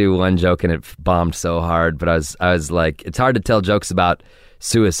tried to do one joke and it bombed so hard, but I was like, it's hard to tell jokes about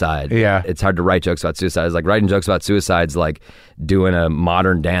suicide. Yeah. It's hard to write jokes about suicide. It's like writing jokes about suicide's like doing a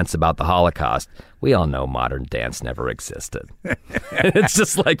modern dance about the Holocaust. We all know modern dance never existed. It's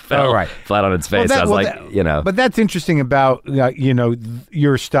just like fell flat on its face. But that's interesting about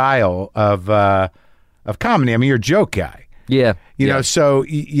your style of comedy. I mean, you're a joke guy. Yeah. You know, so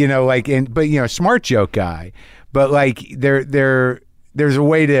smart joke guy. But like there's a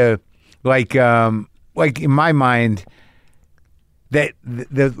way to like in my mind that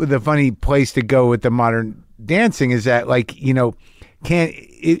the funny place to go with the modern dancing is that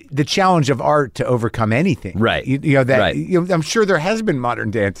the challenge of art to overcome anything. Right. I'm sure there has been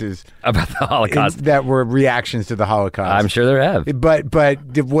modern dances about the Holocaust that were reactions to the Holocaust. I'm sure there have. But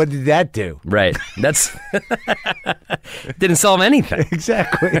what did that do? Right. That's didn't solve anything.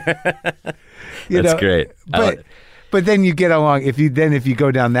 Exactly. That's great. But then you get along. If you go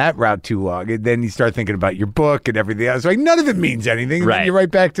down that route too long, and then you start thinking about your book and everything else. Like none of it means anything. Right. Then you're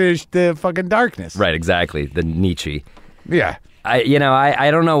right back to the fucking darkness. Right. Exactly. The Nietzsche. Yeah. I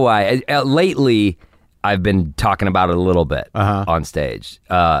don't know why. Lately, I've been talking about it a little bit on stage,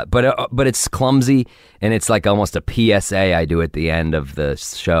 but it's clumsy, and it's like almost a PSA I do at the end of the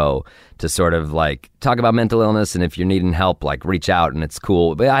show to sort of like talk about mental illness, and if you're needing help, like reach out, and it's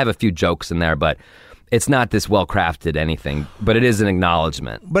cool. But I have a few jokes in there, but it's not this well-crafted anything, but it is an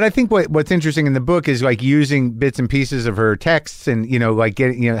acknowledgement. But I think what's interesting in the book is like using bits and pieces of her texts, and like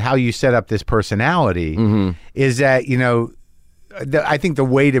getting how you set up this personality is that I think the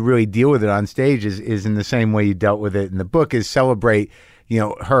way to really deal with it on stage is in the same way you dealt with it in the book, is celebrate,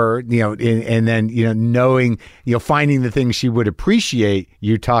 her, and then, knowing, finding the things she would appreciate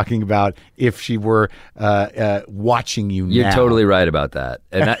you talking about if she were watching you now. You're totally right about that.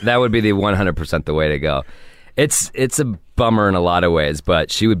 And that would be the 100% the way to go. It's a bummer in a lot of ways,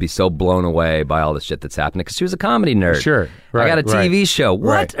 but she would be so blown away by all the shit that's happening because she was a comedy nerd. Sure. Right, I got a TV show. What?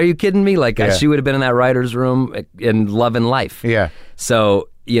 Right. Are you kidding me? Like she would have been in that writer's room in Love and Life. Yeah. So,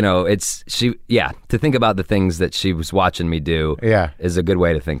 to think about the things that she was watching me do is a good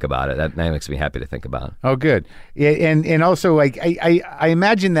way to think about it. That makes me happy to think about. Oh, good. Yeah, and also, like, I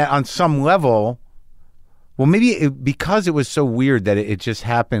imagine that on some level, well, maybe because it was so weird that it just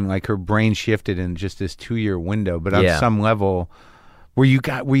happened, like her brain shifted in just this 2-year window, but on some level, were you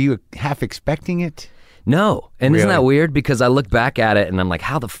half expecting it? No. And Isn't that weird? Because I look back at it and I'm like,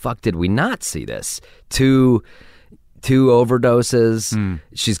 how the fuck did we not see this? Two overdoses.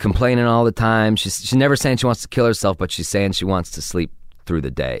 She's complaining all the time. She's never saying she wants to kill herself, but she's saying she wants to sleep through the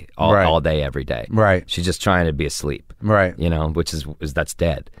day, all day, every day. Right. She's just trying to be asleep. Right. Which is that's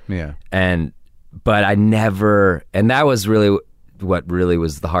dead. Yeah. But I never, and that was really what really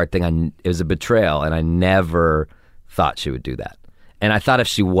was the hard thing. It was a betrayal, and I never thought she would do that. And I thought if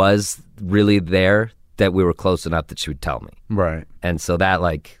she was really there, that we were close enough that she would tell me. Right. And so that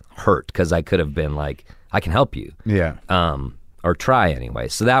like hurt because I could have been like, I can help you. Yeah. Or try anyway.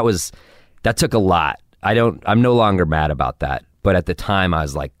 So that took a lot. I'm no longer mad about that. But at the time I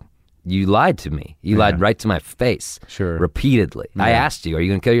was like, you lied to me. You lied right to my face. Sure. Repeatedly. Yeah. I asked you, are you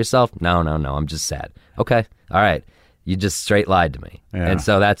going to kill yourself? No. I'm just sad. Okay. All right. You just straight lied to me. Yeah. And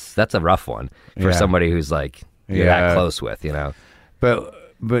so that's a rough one for somebody who's like, you're that close with,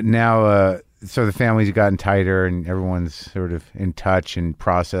 But now, so the family's gotten tighter and everyone's sort of in touch and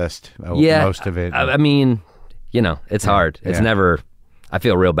processed most of it. I mean, it's hard. It's never, I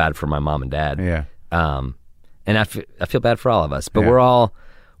feel real bad for my mom and dad. Yeah. And I feel bad for all of us, but we're all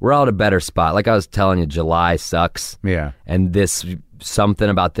at a better spot. Like I was telling you, July sucks. Yeah. And something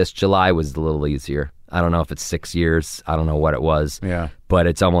about this July was a little easier. I don't know if it's 6 years. I don't know what it was. Yeah. But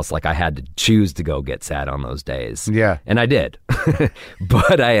it's almost like I had to choose to go get sad on those days. Yeah. And I did.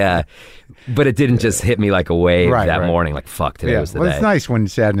 but it didn't just hit me like a wave that morning, like, fuck, today was the day. Well, it's nice when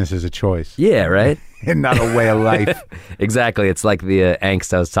sadness is a choice. Yeah, right? And not a way of life. Exactly. It's like the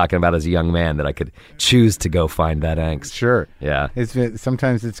angst I was talking about as a young man, that I could choose to go find that angst. Sure. Yeah.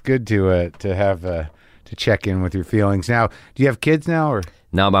 Sometimes it's good to have to check in with your feelings. Now, do you have kids now? Or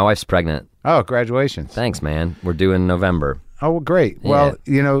no, my wife's pregnant. Oh, congratulations. Thanks, man. We're due in November. Oh, well, great. Yeah.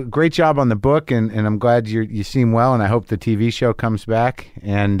 Well, great job on the book, and I'm glad you seem well, and I hope the TV show comes back,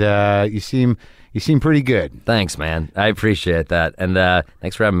 and you seem pretty good. Thanks, man. I appreciate that, and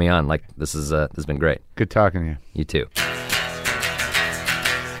thanks for having me on. Like, this has been great. Good talking to you. You too.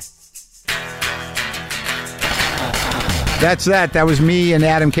 That's that. That was me and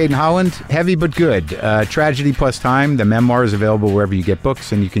Adam Cayton-Holland. Heavy but good. Tragedy Plus Time. The memoir is available wherever you get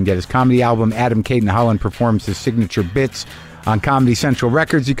books, and you can get his comedy album. Adam Cayton-Holland performs his signature bits on Comedy Central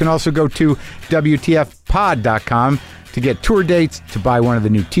Records. You can also go to WTFpod.com to get tour dates, to buy one of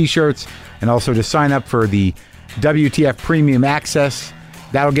the new T-shirts, and also to sign up for the WTF Premium Access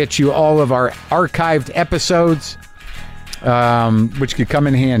That'll get you all of our archived episodes, which could come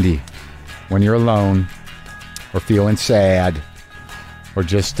in handy when you're alone or feeling sad or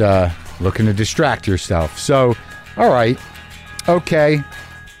just looking to distract yourself. So, all right. Okay.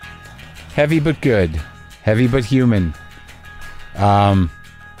 Heavy but good. Heavy but human. I'm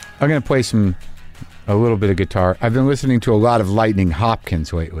going to play a little bit of guitar. I've been listening to a lot of Lightning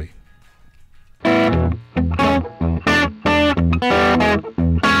Hopkins lately.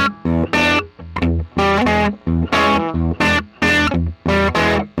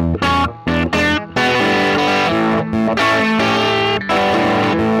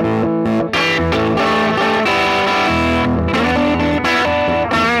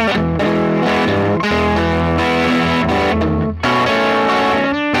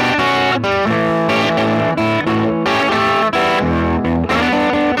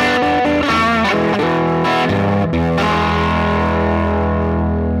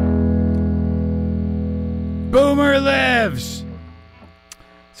 Boomer lives!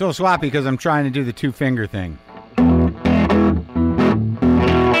 So sloppy because I'm trying to do the two-finger thing.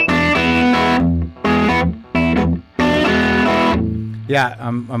 Yeah,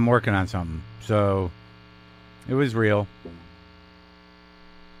 I'm working on something. So, it was real.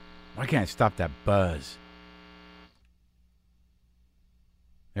 Why can't I stop that buzz?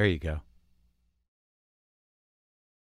 There you go.